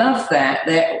 And I love that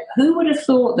who would have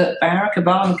thought that Barack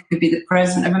Obama could be the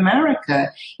president of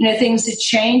America? You know, things are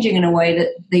changing in a way that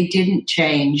they didn't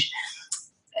change.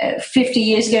 50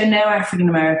 years ago, no African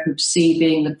American could see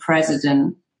being the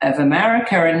president of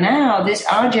America. And now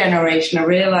our generation are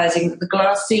realizing that the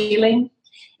glass ceiling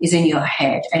is in your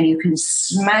head and you can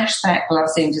smash that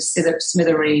glass into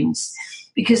smithereens.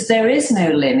 Because there is no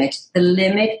limit. The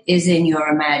limit is in your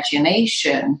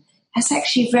imagination. That's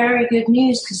actually very good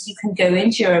news because you can go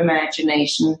into your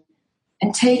imagination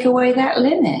and take away that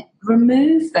limit,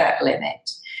 remove that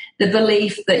limit. The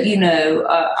belief that,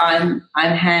 I'm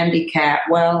handicapped.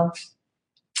 Well,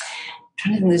 I'm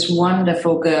trying to think of this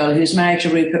wonderful girl who's married to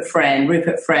Rupert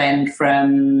Friend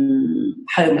from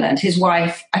Homeland. His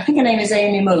wife, I think her name is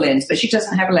Amy Mullins, but she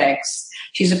doesn't have legs.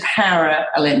 She's a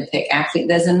para-Olympic athlete.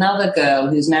 There's another girl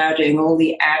who's now doing all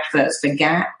the adverts for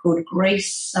Gap called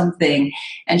Grace something,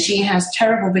 and she has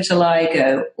terrible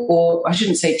vitiligo, or I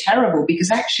shouldn't say terrible,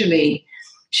 because actually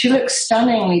she looks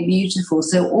stunningly beautiful.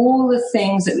 So all the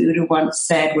things that we would have once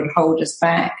said would hold us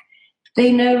back,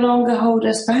 they no longer hold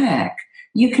us back.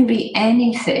 You can be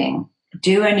anything,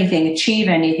 do anything, achieve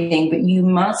anything, but you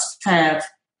must have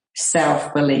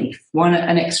self-belief.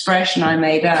 An expression I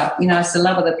made up, I used to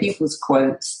love other people's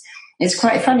quotes. It's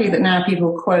quite funny that now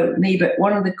people quote me, but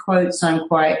one of the quotes I'm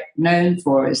quite known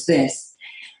for is this: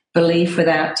 belief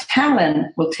without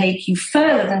talent will take you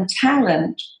further than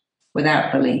talent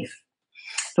without belief.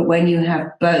 But when you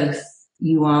have both,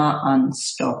 you are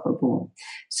unstoppable.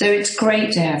 So it's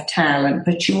great to have talent,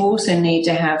 but you also need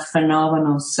to have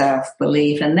phenomenal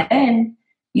self-belief, and then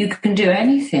you can do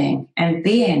anything and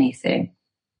be anything.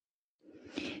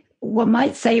 One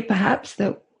might say perhaps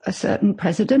that a certain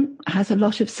president has a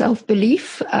lot of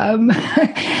self-belief.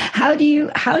 How do you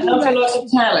a lot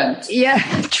of talent? Yeah,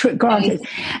 granted.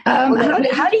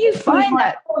 How do you find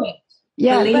that?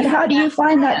 Yeah, but how do you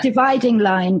find that dividing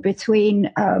line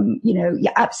between,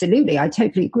 yeah, absolutely, I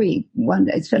totally agree.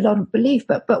 It's a lot of belief,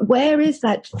 but where is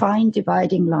that fine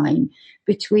dividing line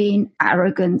between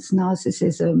arrogance,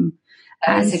 narcissism,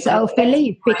 and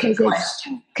self-belief?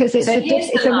 Because it's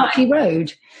a rocky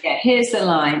road. Yeah, here's the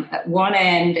line. At one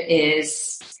end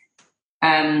is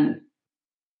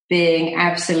being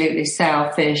absolutely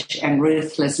selfish and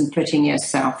ruthless and putting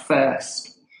yourself first.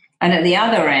 And at the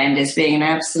other end is being an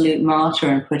absolute martyr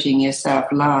and putting yourself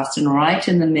last. And right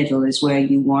in the middle is where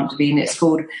you want to be. And it's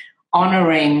called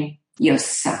honoring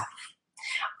yourself,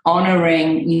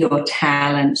 honoring your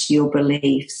talents, your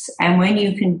beliefs. And when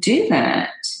you can do that,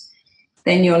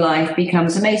 then your life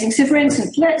becomes amazing. So, for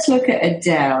instance, let's look at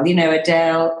Adele.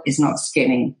 Adele is not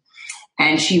skinny.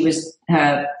 And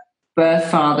her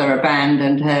birth father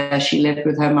abandoned her. She lived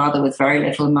with her mother with very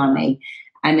little money.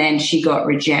 And then she got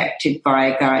rejected by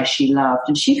a guy she loved.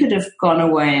 And she could have gone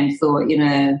away and thought,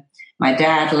 my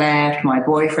dad left, my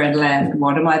boyfriend left,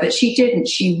 what am I? But she didn't.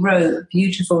 She wrote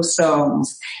beautiful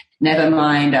songs. Never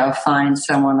mind, I'll find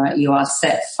someone like you. I'll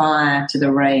set fire to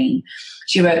the rain.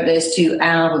 She wrote those 2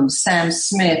 albums. Sam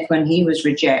Smith, when he was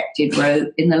rejected,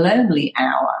 wrote In the Lonely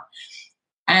Hour.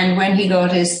 And when he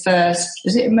got his first,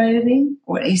 was it a movie?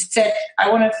 He said,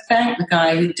 I want to thank the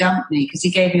guy who dumped me because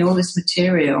he gave me all this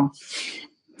material.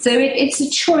 So it's a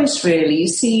choice, really. You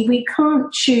see, we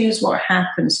can't choose what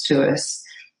happens to us,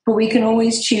 but we can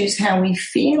always choose how we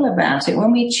feel about it.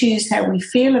 When we choose how we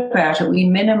feel about it, we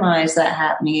minimize that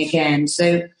happening again.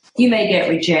 So you may get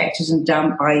rejected and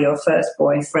dumped by your first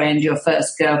boyfriend, your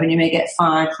first girlfriend. You may get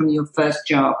fired from your first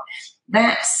job.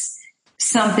 That's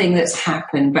something that's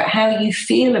happened, but how you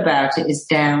feel about it is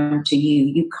down to you.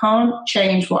 You can't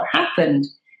change what happened,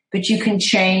 but you can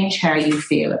change how you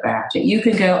feel about it. You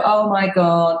can go, oh my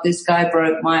God, this guy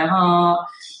broke my heart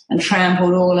and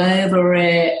trampled all over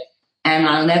it, and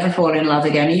I'll never fall in love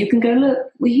again. And you can go, look,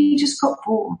 well, he just got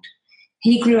bored.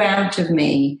 He grew out of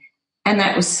me, And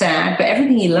that was sad, but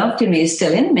everything he loved in me is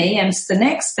still in me, and the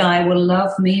next guy will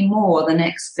love me more, the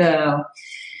next girl.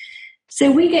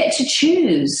 So we get to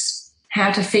choose how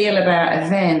to feel about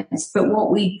events, but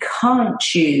what we can't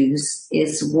choose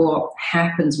is what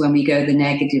happens when we go the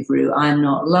negative route. I'm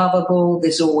not lovable,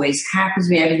 this always happens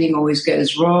to me, everything always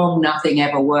goes wrong, nothing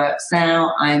ever works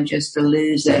out, I'm just a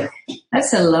loser.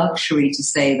 That's a luxury to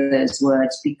say those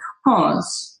words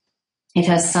because it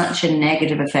has such a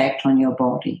negative effect on your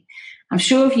body. I'm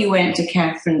sure if you went to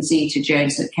Catherine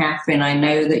Zeta-Jones at Catherine, I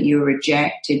know that you were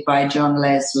rejected by John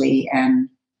Leslie and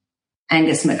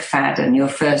Angus McFadden. Your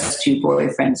first two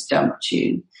boyfriends dumped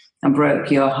you and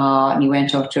broke your heart, and you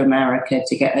went off to America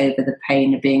to get over the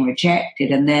pain of being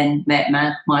rejected, and then met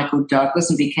Michael Douglas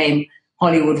and became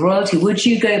Hollywood royalty. Would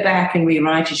you go back and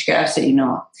rewrite it? You go, absolutely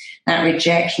not. That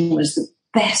rejection was the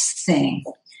best thing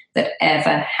that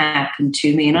ever happened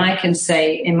to me. And I can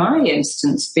say, in my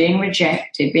instance, being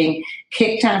rejected, being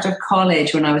kicked out of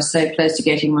college when I was so close to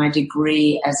getting my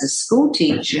degree as a school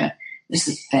teacher, was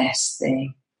the best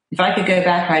thing. If I could go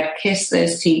back, I'd kiss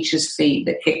those teachers' feet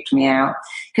that kicked me out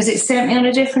because it sent me on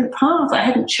a different path. I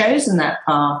hadn't chosen that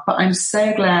path, but I'm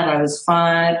so glad I was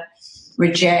fired,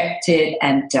 rejected,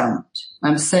 and dumped.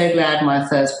 I'm so glad my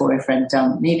first boyfriend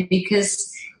dumped me because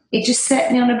it just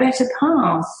set me on a better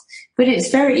path. But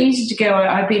it's very easy to go,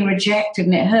 I've been rejected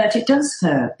and it hurt. It does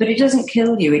hurt, but it doesn't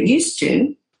kill you. It used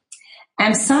to.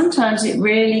 And sometimes it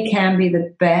really can be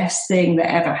the best thing that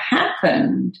ever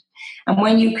happened. And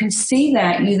when you can see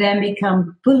that, you then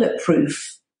become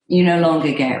bulletproof. You no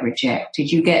longer get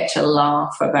rejected. You get to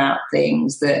laugh about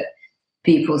things that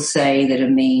people say that are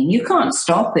mean. You can't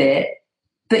stop it,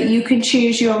 but you can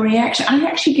choose your reaction. I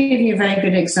actually give you a very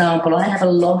good example. I have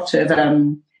a lot of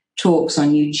talks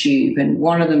on YouTube, and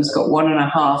one of them's got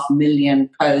 1.5 million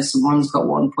posts and one's got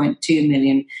 1.2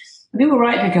 million. And people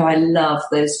write and go, I love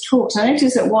those talks. I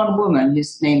noticed that one woman,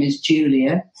 whose name is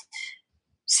Julia,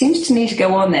 seems to need to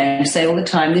go on there and say all the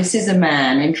time, this is a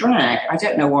man in drag. I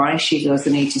don't know why she feels the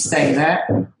need to say that.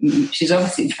 She's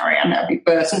obviously a very unhappy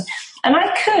person. And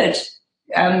I could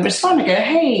respond and go,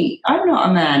 hey, I'm not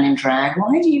a man in drag.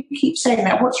 Why do you keep saying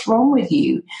that? What's wrong with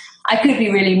you? I could be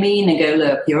really mean and go,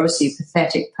 look, you're obviously a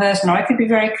pathetic person. Or I could be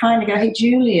very kind and go, hey,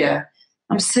 Julia,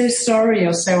 I'm so sorry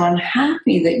you're so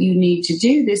unhappy that you need to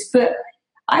do this. But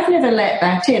I've never let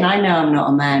that in. I know I'm not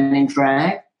a man in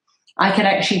drag. I can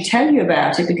actually tell you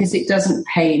about it because it doesn't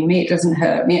pain me, it doesn't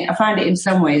hurt me. I find it in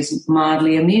some ways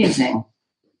mildly amusing.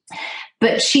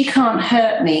 But she can't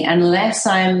hurt me unless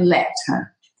I let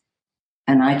her.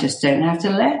 And I just don't have to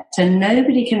let her.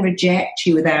 Nobody can reject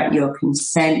you without your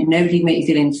consent. Nobody can make you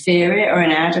feel inferior or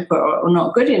inadequate or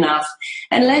not good enough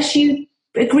unless you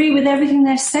agree with everything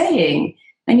they're saying.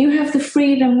 And you have the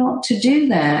freedom not to do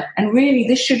that. And really,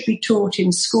 this should be taught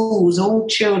in schools. All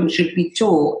children should be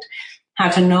taught how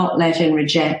to not let in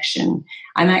rejection.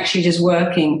 I'm actually just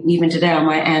working even today on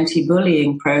my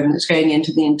anti-bullying program that's going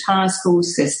into the entire school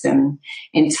system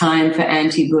in time for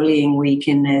Anti-Bullying Week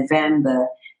in November,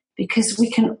 because we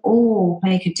can all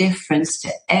make a difference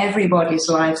to everybody's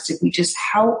lives if we just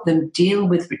help them deal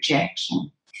with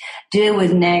rejection, deal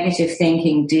with negative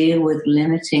thinking, deal with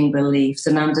limiting beliefs,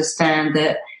 and understand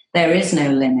that there is no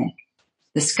limit.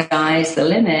 The sky's the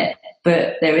limit,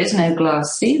 but there is no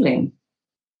glass ceiling.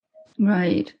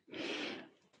 Right.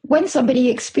 When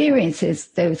somebody experiences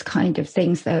those kind of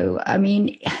things, though, I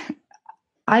mean,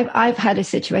 I've had a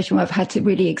situation where I've had to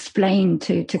really explain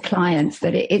to clients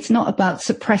that it's not about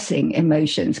suppressing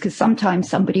emotions, because sometimes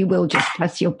somebody will just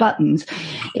press your buttons.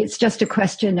 It's just a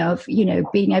question of,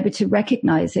 being able to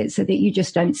recognize it so that you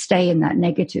just don't stay in that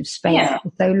negative space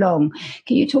for so long.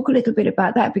 Can you talk a little bit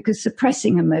about that? Because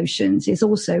suppressing emotions is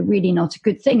also really not a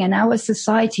good thing. And our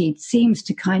society seems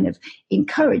to kind of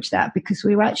encourage that, because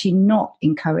we're actually not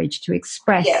encouraged to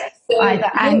express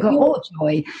either anger or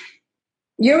joy.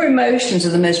 Your emotions are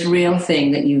the most real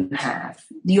thing that you have.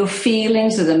 Your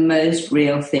feelings are the most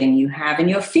real thing you have.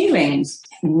 And your feelings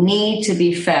need to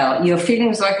be felt. Your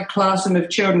feelings are like a classroom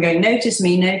of children going, notice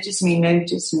me, notice me,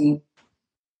 notice me.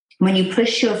 When you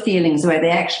push your feelings away, they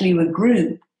actually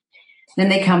regroup. Then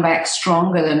they come back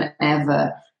stronger than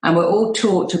ever. And we're all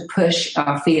taught to push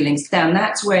our feelings down.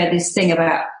 That's where this thing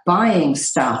about buying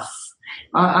stuff,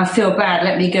 I feel bad,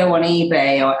 let me go on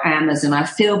eBay or Amazon. I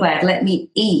feel bad, let me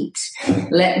eat,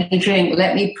 let me drink,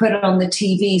 let me put it on the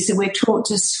TV. So we're taught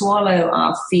to swallow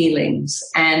our feelings,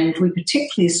 and we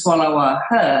particularly swallow our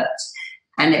hurt,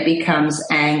 and it becomes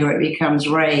anger, it becomes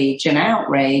rage, and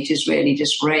outrage is really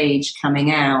just rage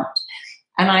coming out.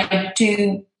 And I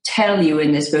do tell you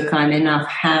in this book, I'm Enough,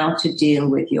 how to deal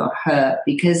with your hurt,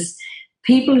 because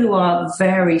People who are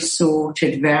very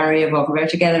sorted, very evolved, very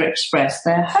together express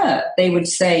their hurt. They would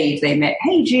say if they met,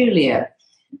 hey, Julia,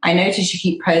 I notice you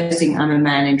keep posing I'm a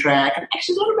man in drag. I'm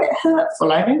actually a little bit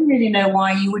hurtful. I don't really know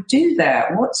why you would do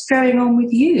that. What's going on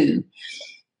with you?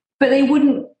 But they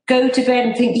wouldn't go to bed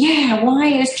and think, yeah, why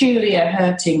is Julia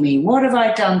hurting me? What have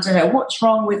I done to her? What's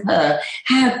wrong with her?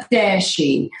 How dare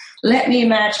she? Let me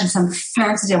imagine some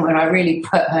fantasy where I really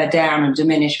put her down and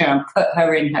diminish her and put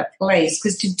her in her place.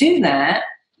 Because to do that,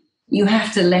 you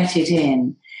have to let it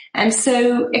in. And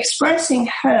so expressing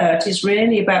hurt is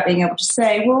really about being able to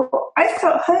say, well, I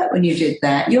felt hurt when you did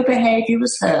that. Your behavior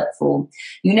was hurtful.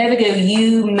 You never go,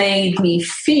 you made me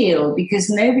feel, because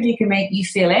nobody can make you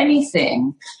feel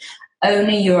anything.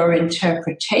 Only your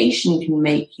interpretation can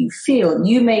make you feel.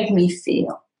 You made me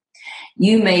feel.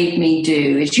 You made me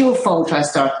do. It's your fault I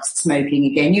started smoking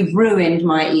again. You've ruined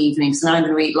my evenings and I'm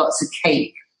going to eat lots of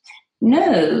cake.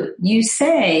 No, you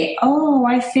say, oh,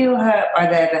 I feel hurt by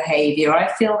their behavior.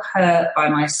 I feel hurt by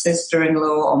my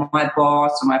sister-in-law or my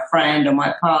boss or my friend or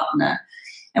my partner.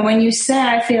 And when you say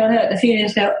I feel hurt, the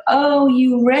feelings go, oh,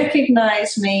 you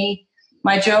recognize me.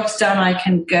 My job's done. I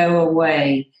can go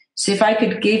away. So if I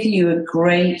could give you a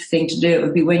great thing to do, it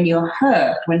would be when you're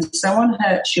hurt, when someone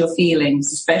hurts your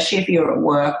feelings, especially if you're at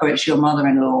work or it's your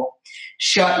mother-in-law,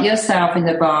 shut yourself in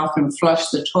the bathroom, flush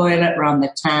the toilet, run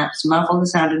the taps, muffle the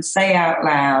sound and say out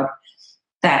loud,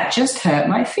 that just hurt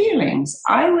my feelings.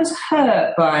 I was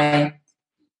hurt by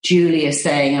Julia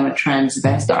saying I'm a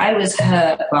transvestite. I was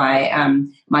hurt by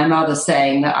my mother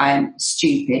saying that I'm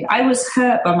stupid. I was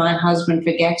hurt by my husband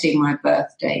forgetting my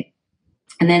birthday.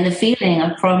 And then the feeling,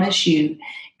 I promise you,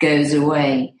 goes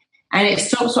away. And it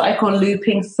stops what I call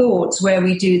looping thoughts, where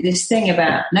we do this thing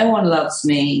about no one loves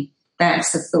me.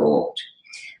 That's a thought.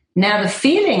 Now, the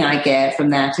feeling I get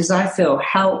from that is I feel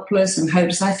helpless and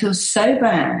hopeless. I feel so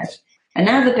bad. And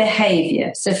now the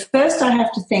behavior. So first I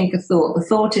have to think a thought. The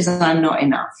thought is I'm not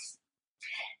enough.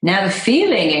 Now the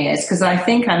feeling is, because I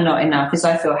think I'm not enough, is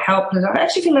I feel helpless. I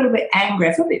actually feel a little bit angry.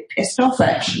 I feel a bit pissed off,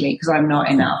 actually, because I'm not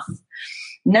enough.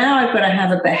 Now I've got to have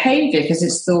a behavior, because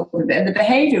it's thought. The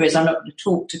behavior is I'm not going to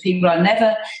talk to people. I'll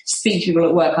never speak to people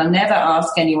at work. I'll never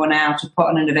ask anyone out to put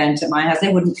on an event at my house.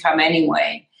 They wouldn't come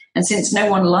anyway. And since no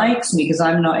one likes me because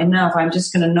I'm not enough, I'm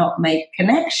just going to not make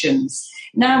connections.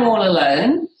 Now I'm all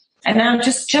alone, and now I'm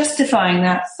just justifying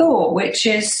that thought, which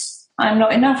is I'm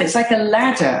not enough. It's like a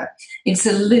ladder. It's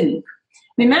a loop.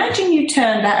 Imagine you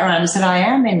turned that around and said, I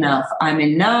am enough. I'm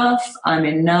enough. I'm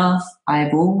enough.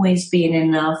 I've always been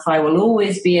enough. I will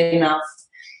always be enough.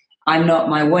 I'm not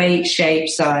my weight, shape,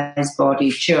 size, body,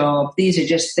 job. These are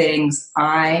just things.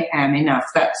 I am enough.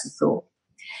 That's the thought.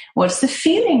 What's the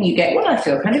feeling you get? Well, I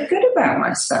feel kind of good about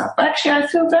myself. Actually, I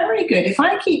feel very good. If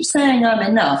I keep saying I'm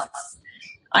enough,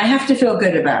 I have to feel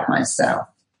good about myself.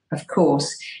 Of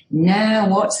course. Now,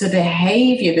 what's the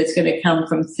behavior that's going to come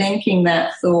from thinking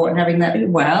that thought and having that?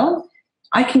 Well,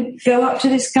 I can go up to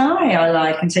this guy I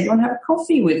like and say, do you want to have a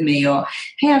coffee with me? Or,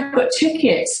 hey, I've got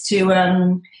tickets to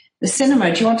the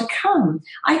cinema. Do you want to come?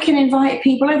 I can invite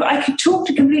people over. I can talk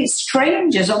to complete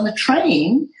strangers on the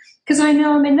train because I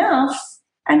know I'm enough.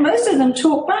 And most of them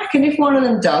talk back. And if one of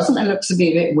them doesn't and looks a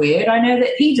bit weird, I know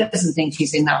that he doesn't think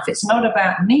he's enough. It's not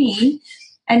about me.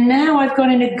 And now I've got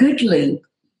in a good loop.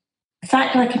 The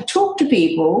fact that I can talk to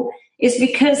people is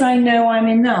because I know I'm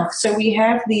enough. So we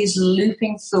have these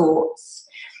looping thoughts.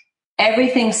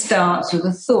 Everything starts with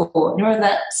a thought. Remember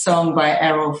that song by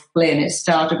Errol Flynn? It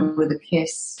started with a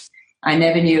kiss. I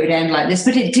never knew it would end like this,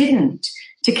 but it didn't.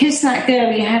 To kiss that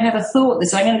girl, you had to have a thought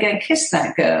that I'm going to go and kiss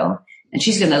that girl, and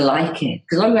she's going to like it.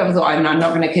 Because a lot of people have thought, I'm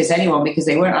not going to kiss anyone because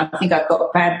they won't. I think I've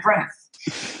got bad breath.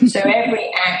 So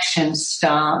every action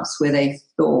starts with a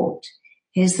thought.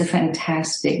 Here's the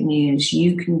fantastic news.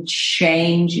 You can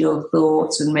change your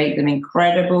thoughts and make them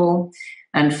incredible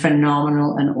and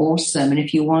phenomenal and awesome. And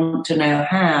if you want to know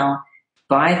how,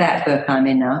 buy that book, I'm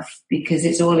Enough, because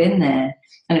it's all in there.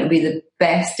 And it'll be the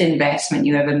best investment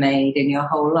you ever made in your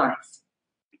whole life.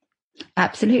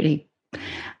 Absolutely.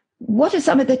 What are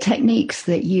some of the techniques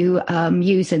that you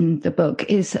use in the book?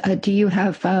 Do you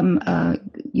have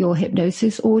your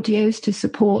hypnosis audios to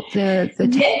support the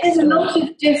text? Yeah, there's a lot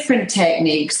of different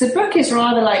techniques. The book is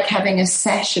rather like having a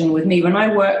session with me. When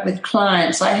I work with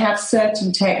clients, I have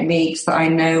certain techniques that I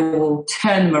know will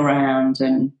turn them around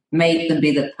and make them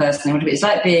be the person they want to be. It's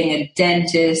like being a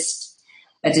dentist,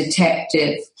 a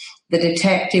detective. The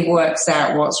detective works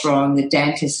out what's wrong. The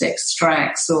dentist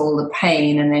extracts all the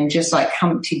pain, and then just like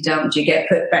Humpty Dumpty, you get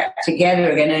put back together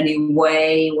again, only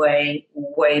way, way,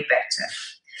 way better.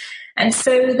 And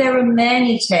so there are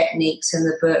many techniques in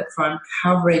the book for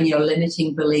uncovering your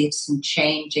limiting beliefs and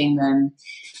changing them.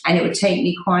 And it would take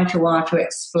me quite a while to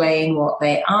explain what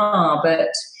they are, but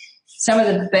some of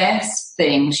the best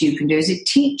things you can do is it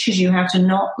teaches you how to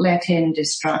not let in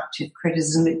destructive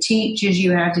criticism. It teaches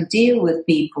you how to deal with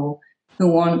people who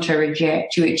want to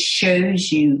reject you. It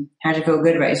shows you how to feel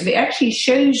good about yourself. It actually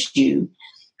shows you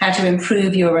how to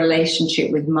improve your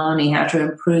relationship with money, how to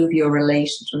improve your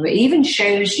relationship. It even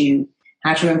shows you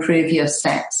how to improve your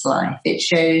sex life. It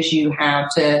shows you how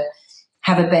to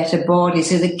have a better body.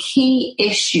 So the key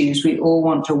issues we all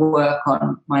want to work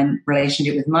on, my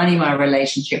relationship with money, my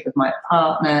relationship with my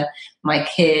partner, my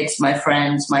kids, my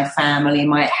friends, my family,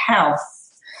 my health,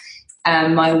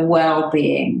 my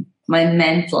well-being, my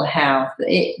mental health.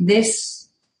 This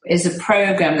is a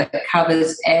program that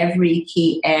covers every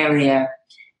key area.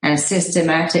 And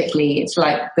systematically, it's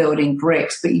like building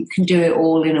bricks, but you can do it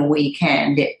all in a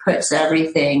weekend. It puts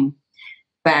everything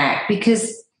back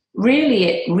because really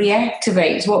it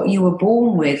reactivates what you were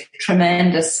born with: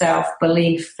 tremendous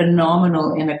self-belief,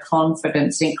 phenomenal inner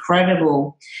confidence,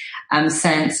 incredible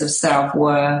sense of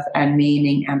self-worth and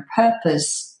meaning and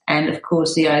purpose. And of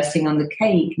course, the icing on the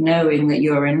cake, knowing that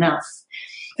you're enough.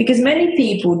 Because many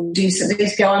people do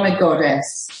this, go, I'm a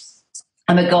goddess,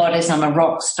 I'm a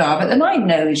rock star, but the mind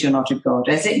knows you're not a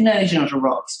goddess. It knows you're not a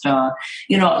rock star.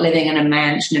 You're not living in a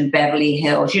mansion in Beverly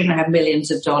Hills. You don't have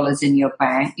millions of dollars in your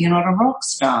bank. You're not a rock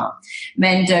star.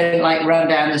 Men don't run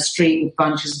down the street with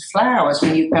bunches of flowers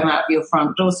when you come out of your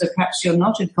front door, so perhaps you're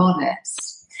not a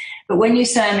goddess. But when you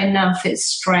say I'm enough, its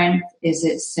strength is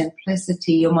its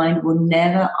simplicity. Your mind will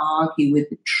never argue with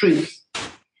the truth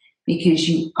because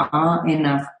you are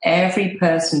enough. Every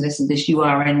person, listen to this, you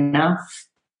are enough.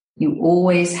 You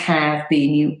always have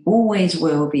been, you always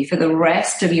will be. For the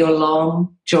rest of your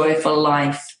long, joyful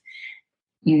life,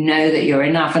 you know that you're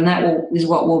enough. And that is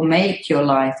what will make your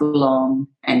life long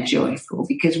and joyful.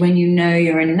 Because when you know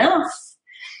you're enough,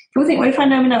 people think, well, if I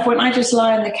know I'm enough, won't I just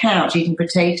lie on the couch eating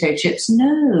potato chips?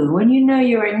 No, when you know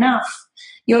you're enough,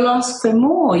 you'll ask for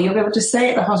more. You'll be able to say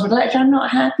at the hospital, actually, I'm not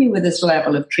happy with this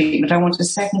level of treatment. I want a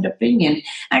second opinion.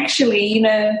 Actually,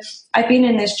 I've been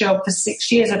in this job for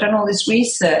 6 years. I've done all this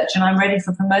research and I'm ready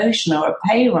for promotion or a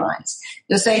pay rise.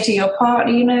 You'll say to your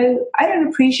partner, I don't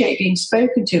appreciate being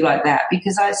spoken to like that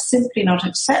because I'm simply not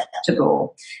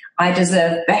acceptable. I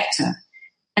deserve better.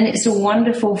 And it's a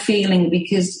wonderful feeling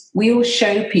because we all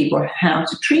show people how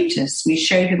to treat us. We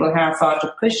show people how far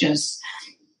to push us.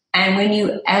 And when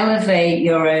you elevate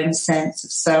your own sense of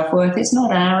self-worth, it's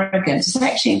not arrogance. It's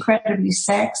actually incredibly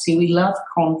sexy. We love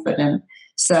confident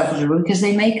self-assured because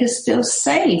they make us feel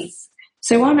safe.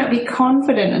 So why not be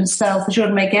confident and self-assured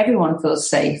and make everyone feel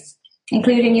safe,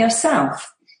 including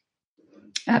yourself?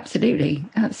 Absolutely.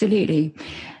 Absolutely.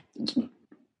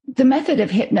 The method of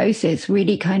hypnosis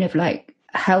really kind of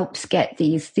helps get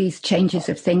these changes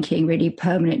of thinking really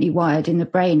permanently wired in the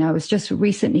brain. I was just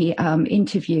recently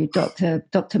interviewed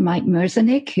Dr. Mike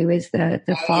Merzenich, who is the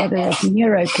father of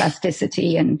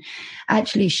neuroplasticity, and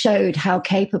actually showed how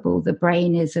capable the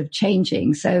brain is of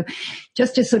changing. So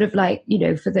just to sort of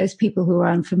for those people who are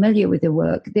unfamiliar with the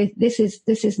work, this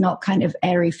is not kind of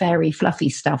airy fairy fluffy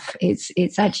stuff.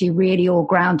 It's actually really all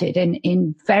grounded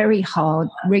in very hard,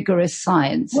 rigorous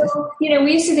science. Well,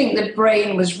 we used to think the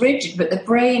brain was rigid, but the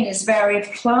brain is very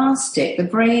plastic. The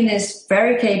brain is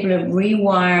very capable of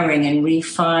rewiring and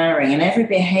refiring, and every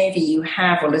behavior you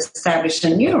have will establish a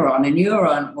neuron. A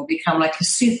neuron will become like a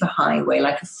superhighway,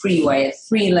 like a freeway, a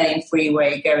 3-lane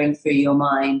freeway going through your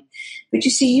mind. But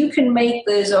you see, you can make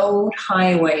those old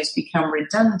highways become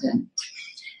redundant,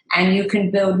 and you can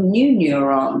build new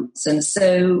neurons. And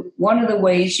so one of the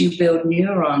ways you build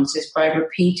neurons is by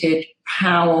repeated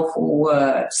powerful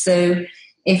words. So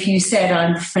if you said,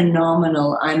 I'm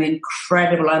phenomenal, I'm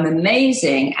incredible, I'm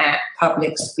amazing at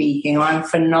public speaking, or I'm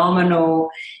phenomenal,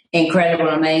 incredible,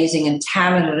 amazing, and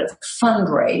talented at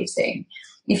fundraising,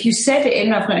 if you said it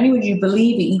enough, not only would you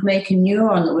believe it, you'd make a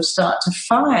neuron that would start to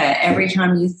fire every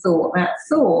time you thought that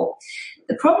thought.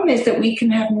 The problem is that we can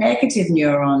have negative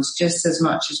neurons just as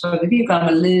much as well. If you go, I'm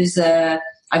a loser,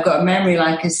 I've got a memory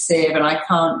like a sieve, and I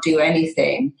can't do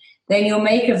anything, then you'll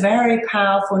make a very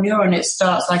powerful neuron. It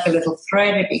starts like a little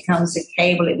thread, it becomes a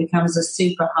cable, it becomes a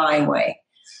superhighway.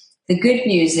 The good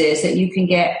news is that you can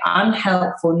get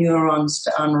unhelpful neurons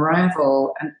to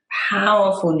unravel and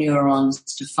powerful neurons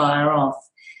to fire off.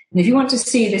 And if you want to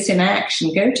see this in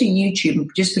action, go to YouTube and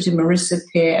just put in Marissa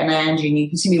Peer and Angie, and you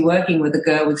can see me working with a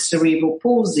girl with cerebral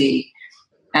palsy.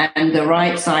 And the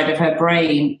right side of her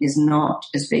brain is not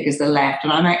as big as the left.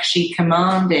 And I'm actually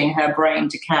commanding her brain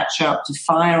to catch up, to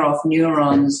fire off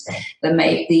neurons that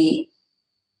make the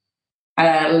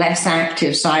less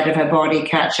active side of her body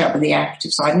catch up with the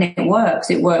active side. And it works.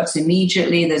 It works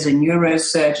immediately. There's a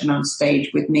neurosurgeon on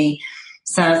stage with me.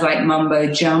 Sounds like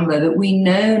mumbo jumbo, but we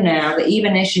know now that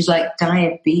even issues like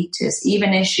diabetes,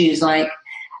 even issues like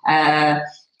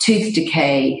tooth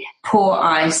decay, poor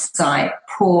eyesight,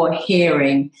 poor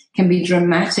hearing can be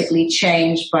dramatically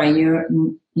changed by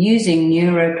using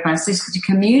neuroplasticity to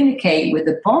communicate with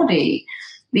the body.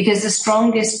 Because the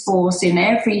strongest force in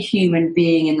every human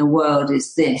being in the world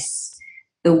is this.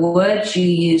 The words you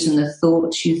use and the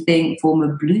thoughts you think form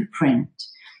a blueprint.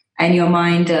 And your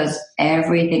mind does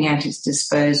everything at its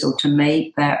disposal to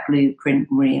make that blueprint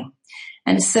real.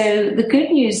 And so the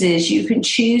good news is you can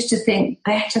choose to think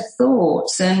better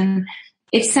thoughts. And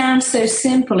it sounds so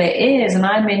simple. It is. And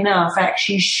I'm Enough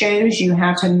actually shows you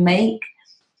how to make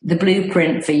the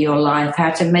blueprint for your life, how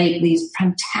to make these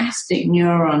fantastic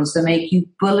neurons that make you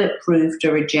bulletproof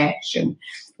to rejection,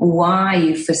 wire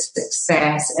you for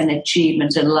success and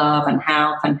achievement and love and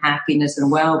health and happiness and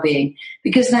well-being,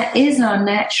 because that is our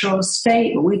natural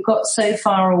state, but we've got so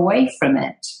far away from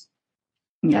it.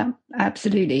 Yeah,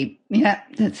 absolutely. Yeah,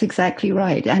 that's exactly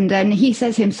right. And then he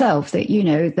says himself that, you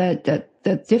know, that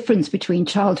the difference between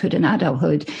childhood and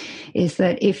adulthood is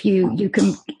that if you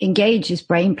can engage this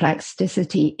brain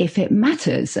plasticity if it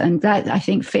matters. And that, I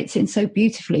think, fits in so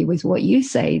beautifully with what you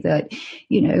say, that,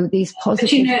 you know, these positive...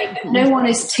 But, you know, no one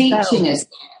is teaching us.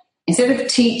 Instead of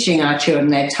teaching our children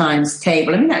their times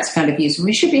table, I mean, that's kind of useful.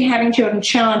 We should be having children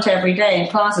chant every day in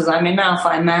classes. I'm enough,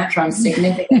 I matter, I'm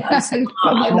significant, I'm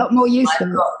smart. A lot more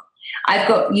useful. I've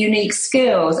got unique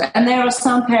skills. And there are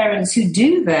some parents who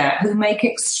do that, who make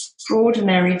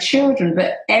extraordinary children.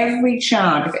 But every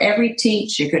child, if every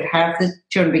teacher could have the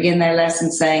children begin their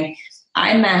lesson saying,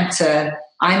 I matter,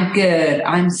 I'm good,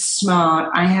 I'm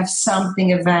smart, I have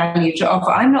something of value to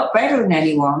offer. I'm not better than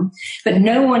anyone, but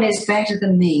no one is better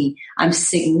than me. I'm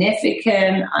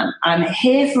significant, I'm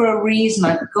here for a reason,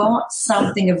 I've got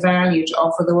something of value to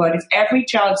offer the world. If every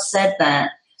child said that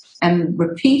and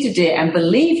repeated it and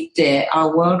believed it,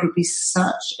 our world would be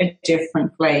such a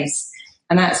different place.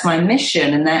 And that's my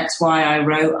mission, and that's why I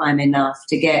wrote I'm Enough,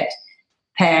 to get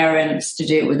parents to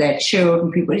do it with their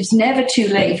children, people. It's never too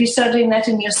late. If you start doing that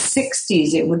in your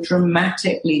 60s, it would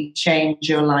dramatically change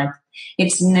your life.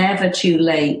 It's never too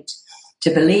late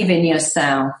to believe in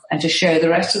yourself and to show the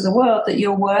rest of the world that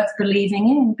you're worth believing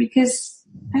in, because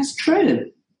that's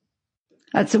true.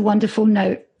 That's a wonderful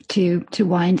note to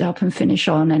wind up and finish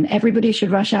on. And everybody should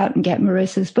rush out and get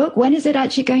Marissa's book. When is it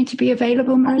actually going to be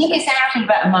available, Marissa? I think it's out in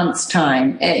about a month's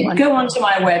time. Go onto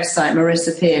my website,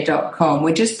 marissapeer.com.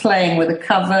 We're just playing with a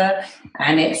cover,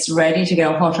 and it's ready to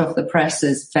go hot off the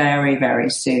presses very, very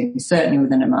soon, certainly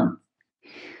within a month.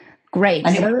 Great.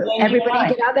 So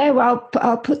everybody get out there. Well,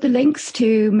 I'll put the links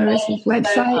to Marissa's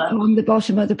website on the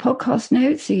bottom of the podcast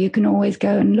notes, so you can always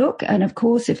go and look. And of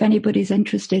course, if anybody's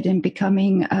interested in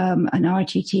becoming an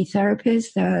RTT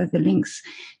therapist, the links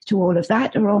to all of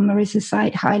that are on Marissa's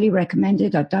site. Highly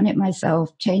recommended. I've done it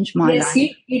myself. Changed my life.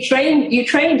 Yes, you trained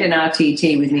in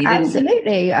RTT with me, didn't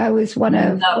Absolutely. You? I was one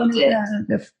of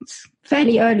the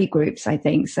fairly early groups, I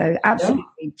think. So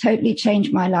absolutely, totally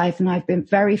changed my life. And I've been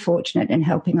very fortunate in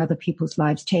helping other people's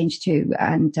lives change too.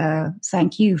 And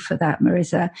thank you for that,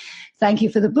 Marissa. Thank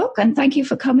you for the book, and thank you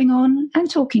for coming on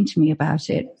and talking to me about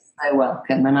it. You're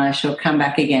welcome. And I shall come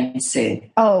back again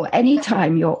soon. Oh,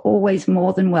 anytime. You're always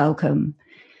more than welcome.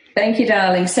 Thank you,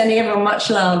 darling. Sending everyone much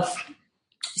love.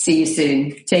 See you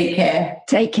soon. Take care.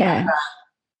 Take care. Bye.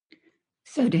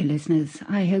 So, dear listeners,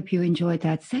 I hope you enjoyed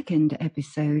that second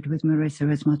episode with Marissa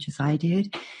as much as I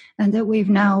did, and that we've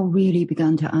now really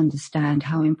begun to understand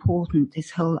how important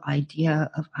this whole idea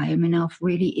of I am enough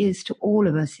really is to all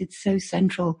of us. It's so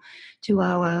central to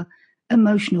our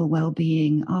emotional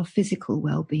well-being, our physical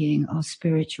well-being, our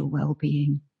spiritual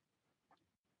well-being.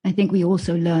 I think we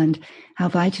also learned how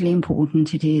vitally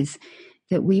important it is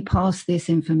that we pass this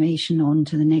information on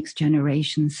to the next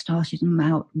generation, starting them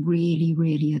out really,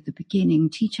 really at the beginning,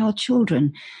 teach our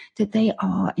children that they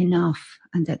are enough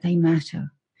and that they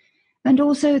matter. And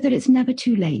also that it's never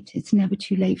too late. It's never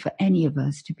too late for any of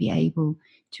us to be able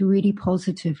to really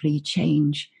positively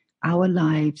change our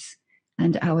lives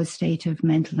and our state of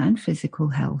mental and physical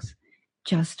health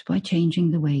just by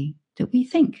changing the way that we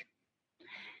think.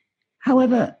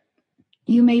 However,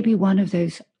 you may be one of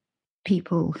those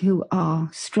people who are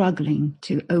struggling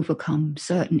to overcome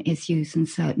certain issues and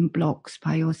certain blocks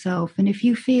by yourself. And if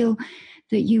you feel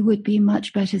that you would be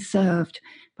much better served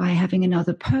by having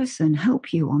another person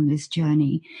help you on this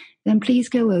journey, then please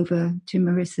go over to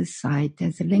Marissa's site.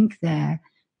 There's a link there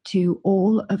to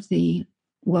all of the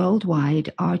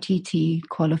worldwide RTT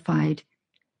qualified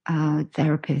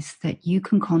therapists that you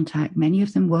can contact. Many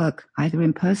of them work either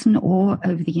in person or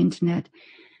over the internet.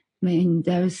 I mean,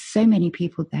 there's so many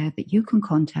people there that you can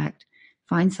contact.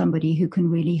 Find somebody who can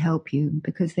really help you,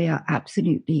 because they are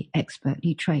absolutely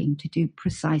expertly trained to do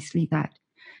precisely that.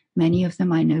 Many of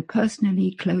them I know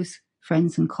personally, close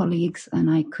friends and colleagues, and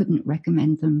I couldn't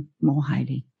recommend them more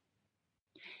highly.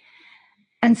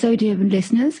 And so, dear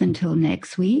listeners, until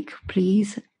next week,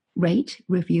 please rate,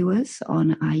 review us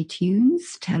on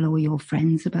iTunes, tell all your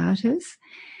friends about us.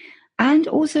 And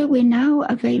also, we're now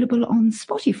available on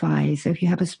Spotify. So if you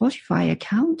have a Spotify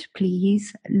account,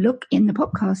 please look in the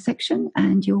podcast section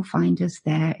and you'll find us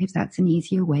there if that's an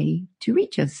easier way to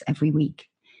reach us every week.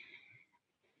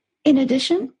 In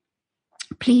addition,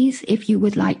 please, if you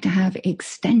would like to have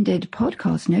extended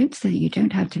podcast notes so that you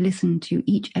don't have to listen to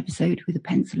each episode with a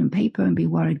pencil and paper and be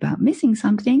worried about missing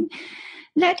something,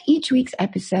 let each week's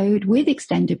episode with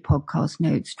extended podcast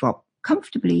notes drop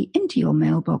comfortably into your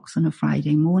mailbox on a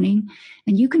Friday morning.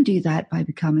 And you can do that by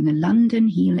becoming a London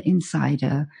Heal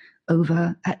Insider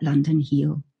over at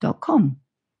londonheal.com.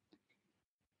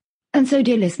 And so,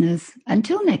 dear listeners,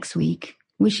 until next week,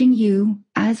 wishing you,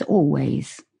 as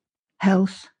always,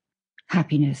 health,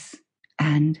 happiness,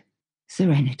 and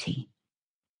serenity.